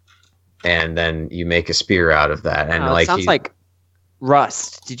rock, and then you make a spear out of that. And it sounds like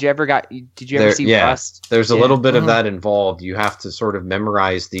Rust. Did you ever see Rust? There's a little bit of that involved. You have to sort of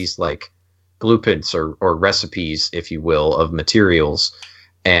memorize these like blueprints or recipes, if you will, of materials,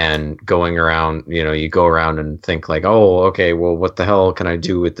 and going around, you go around and think like, oh, okay, well, what the hell can I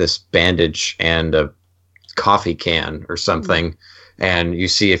do with this bandage and a coffee can or something? And you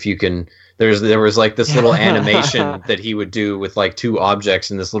see if you can. There was like this little animation that he would do with like two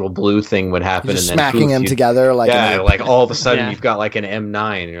objects, and this little blue thing would happen, You're just and then smacking them together like like all of a sudden you've got like an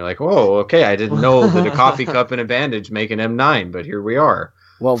M9, and you're like, whoa, okay, I didn't know that a coffee cup and a bandage make an M9, but here we are.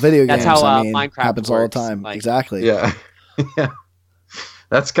 Well, video games, That's how Minecraft happens all the time. Like, exactly. Yeah. Yeah.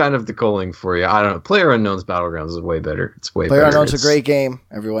 That's kind of The Culling for you. I don't know. PlayerUnknown's Battlegrounds is way better. It's way better. PlayerUnknown's a great game.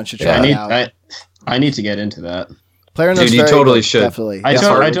 Everyone should try it out. I need to get into that. PlayerUnknown's Dude, you very totally good, should. Definitely. I It's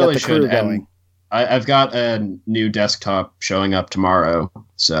totally hard to get the should. crew going. I've got a new desktop showing up tomorrow,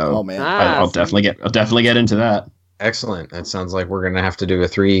 so Oh man. I'll definitely get into that. Excellent. That sounds like we're gonna have to do a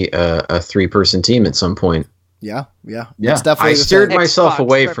three-person team at some point. Yeah. Yeah. It's definitely I the steered thing. myself Xbox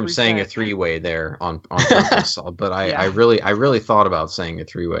away from saying a represent. three-way there on purpose, but I Yeah. really thought about saying a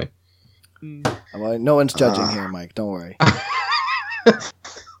three-way. Well, no one's judging here, Mike. Don't worry.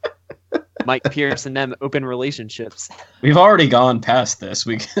 Mike Pierce and them open relationships. We've already gone past this.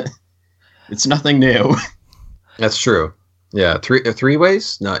 It's nothing new. That's true. Yeah, three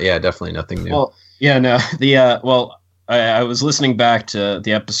ways? No, yeah, definitely nothing new. Well, yeah, no. I was listening back to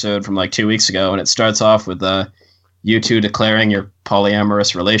the episode from like 2 weeks ago, and it starts off with you two declaring your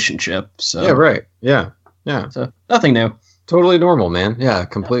polyamorous relationship. So yeah, right. Yeah. So nothing new. Totally normal, man. Yeah,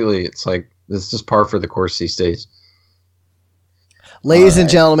 completely. It's like it's just par for the course these days. Ladies and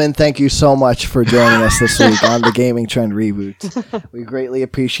gentlemen, thank you so much for joining us this week on the Gaming Trend Reboot. We greatly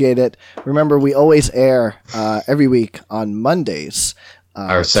appreciate it. Remember, we always air every week on Mondays.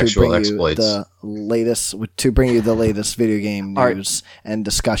 Our sexual exploits. To bring you the latest video game news and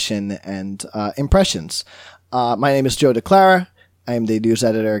discussion and impressions. My name is Joe DeClara. I am the news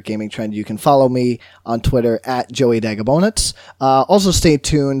editor at Gaming Trend. You can follow me on Twitter at Joey Dagabonets. Also, stay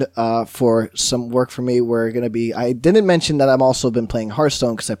tuned for some work for me. I didn't mention that I've also been playing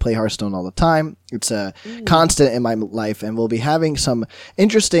Hearthstone because I play Hearthstone all the time. It's a constant in my life, and we'll be having some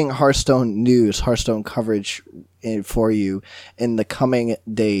interesting Hearthstone news, Hearthstone coverage for you in the coming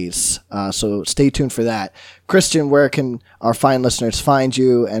days. So stay tuned for that. Christian, where can our fine listeners find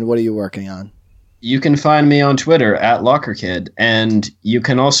you, and what are you working on? You can find me on Twitter at LockerKid, and you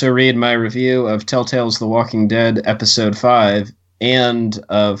can also read my review of Telltale's The Walking Dead Episode 5 and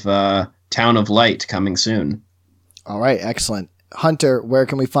of Town of Light coming soon. All right, excellent. Hunter, where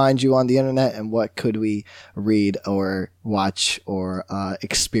can we find you on the internet, and what could we read or watch or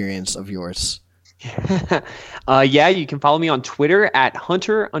experience of yours? You can follow me on Twitter at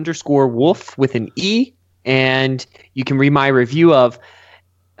Hunter_Wolf with an E, and you can read my review of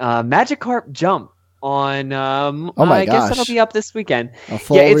Magikarp Jump on I guess that'll be up this weekend.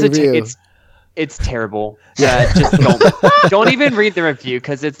 It's terrible. Just don't even read the review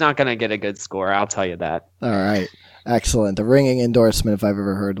because it's not gonna get a good score, I'll tell you that. All right, excellent. A ringing endorsement if I've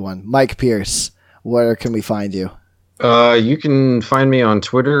ever heard one. Mike Pierce, where can we find you? You can find me on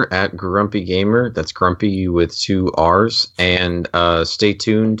Twitter at Grumpy Gamer. That's Grumpy with 2 R's. And stay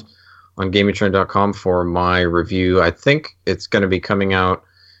tuned on GamingTrend.com for my review. I think it's going to be coming out.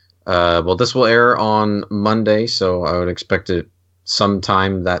 This will air on Monday, so I would expect it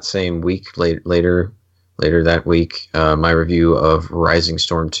sometime that same week, later that week. My review of Rising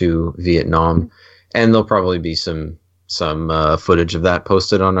Storm 2 Vietnam, and there'll probably be some footage of that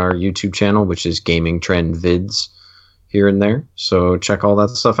posted on our YouTube channel, which is Gaming Trend Vids here and there. So check all that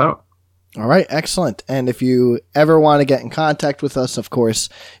stuff out. All right, excellent. And if you ever want to get in contact with us, of course,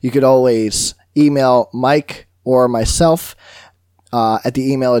 you could always email Mike or myself at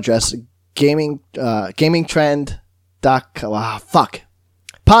the email address gamingtrend.com.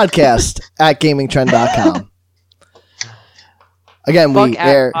 Podcast at gamingtrend.com. Again, we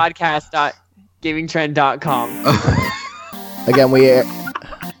air podcast.gamingtrend.com. Again, we air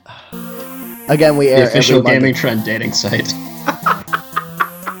the official every Gaming Trend dating site. All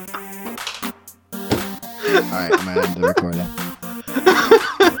right, I'm gonna end the recording.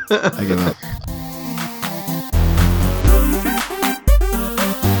 I give up.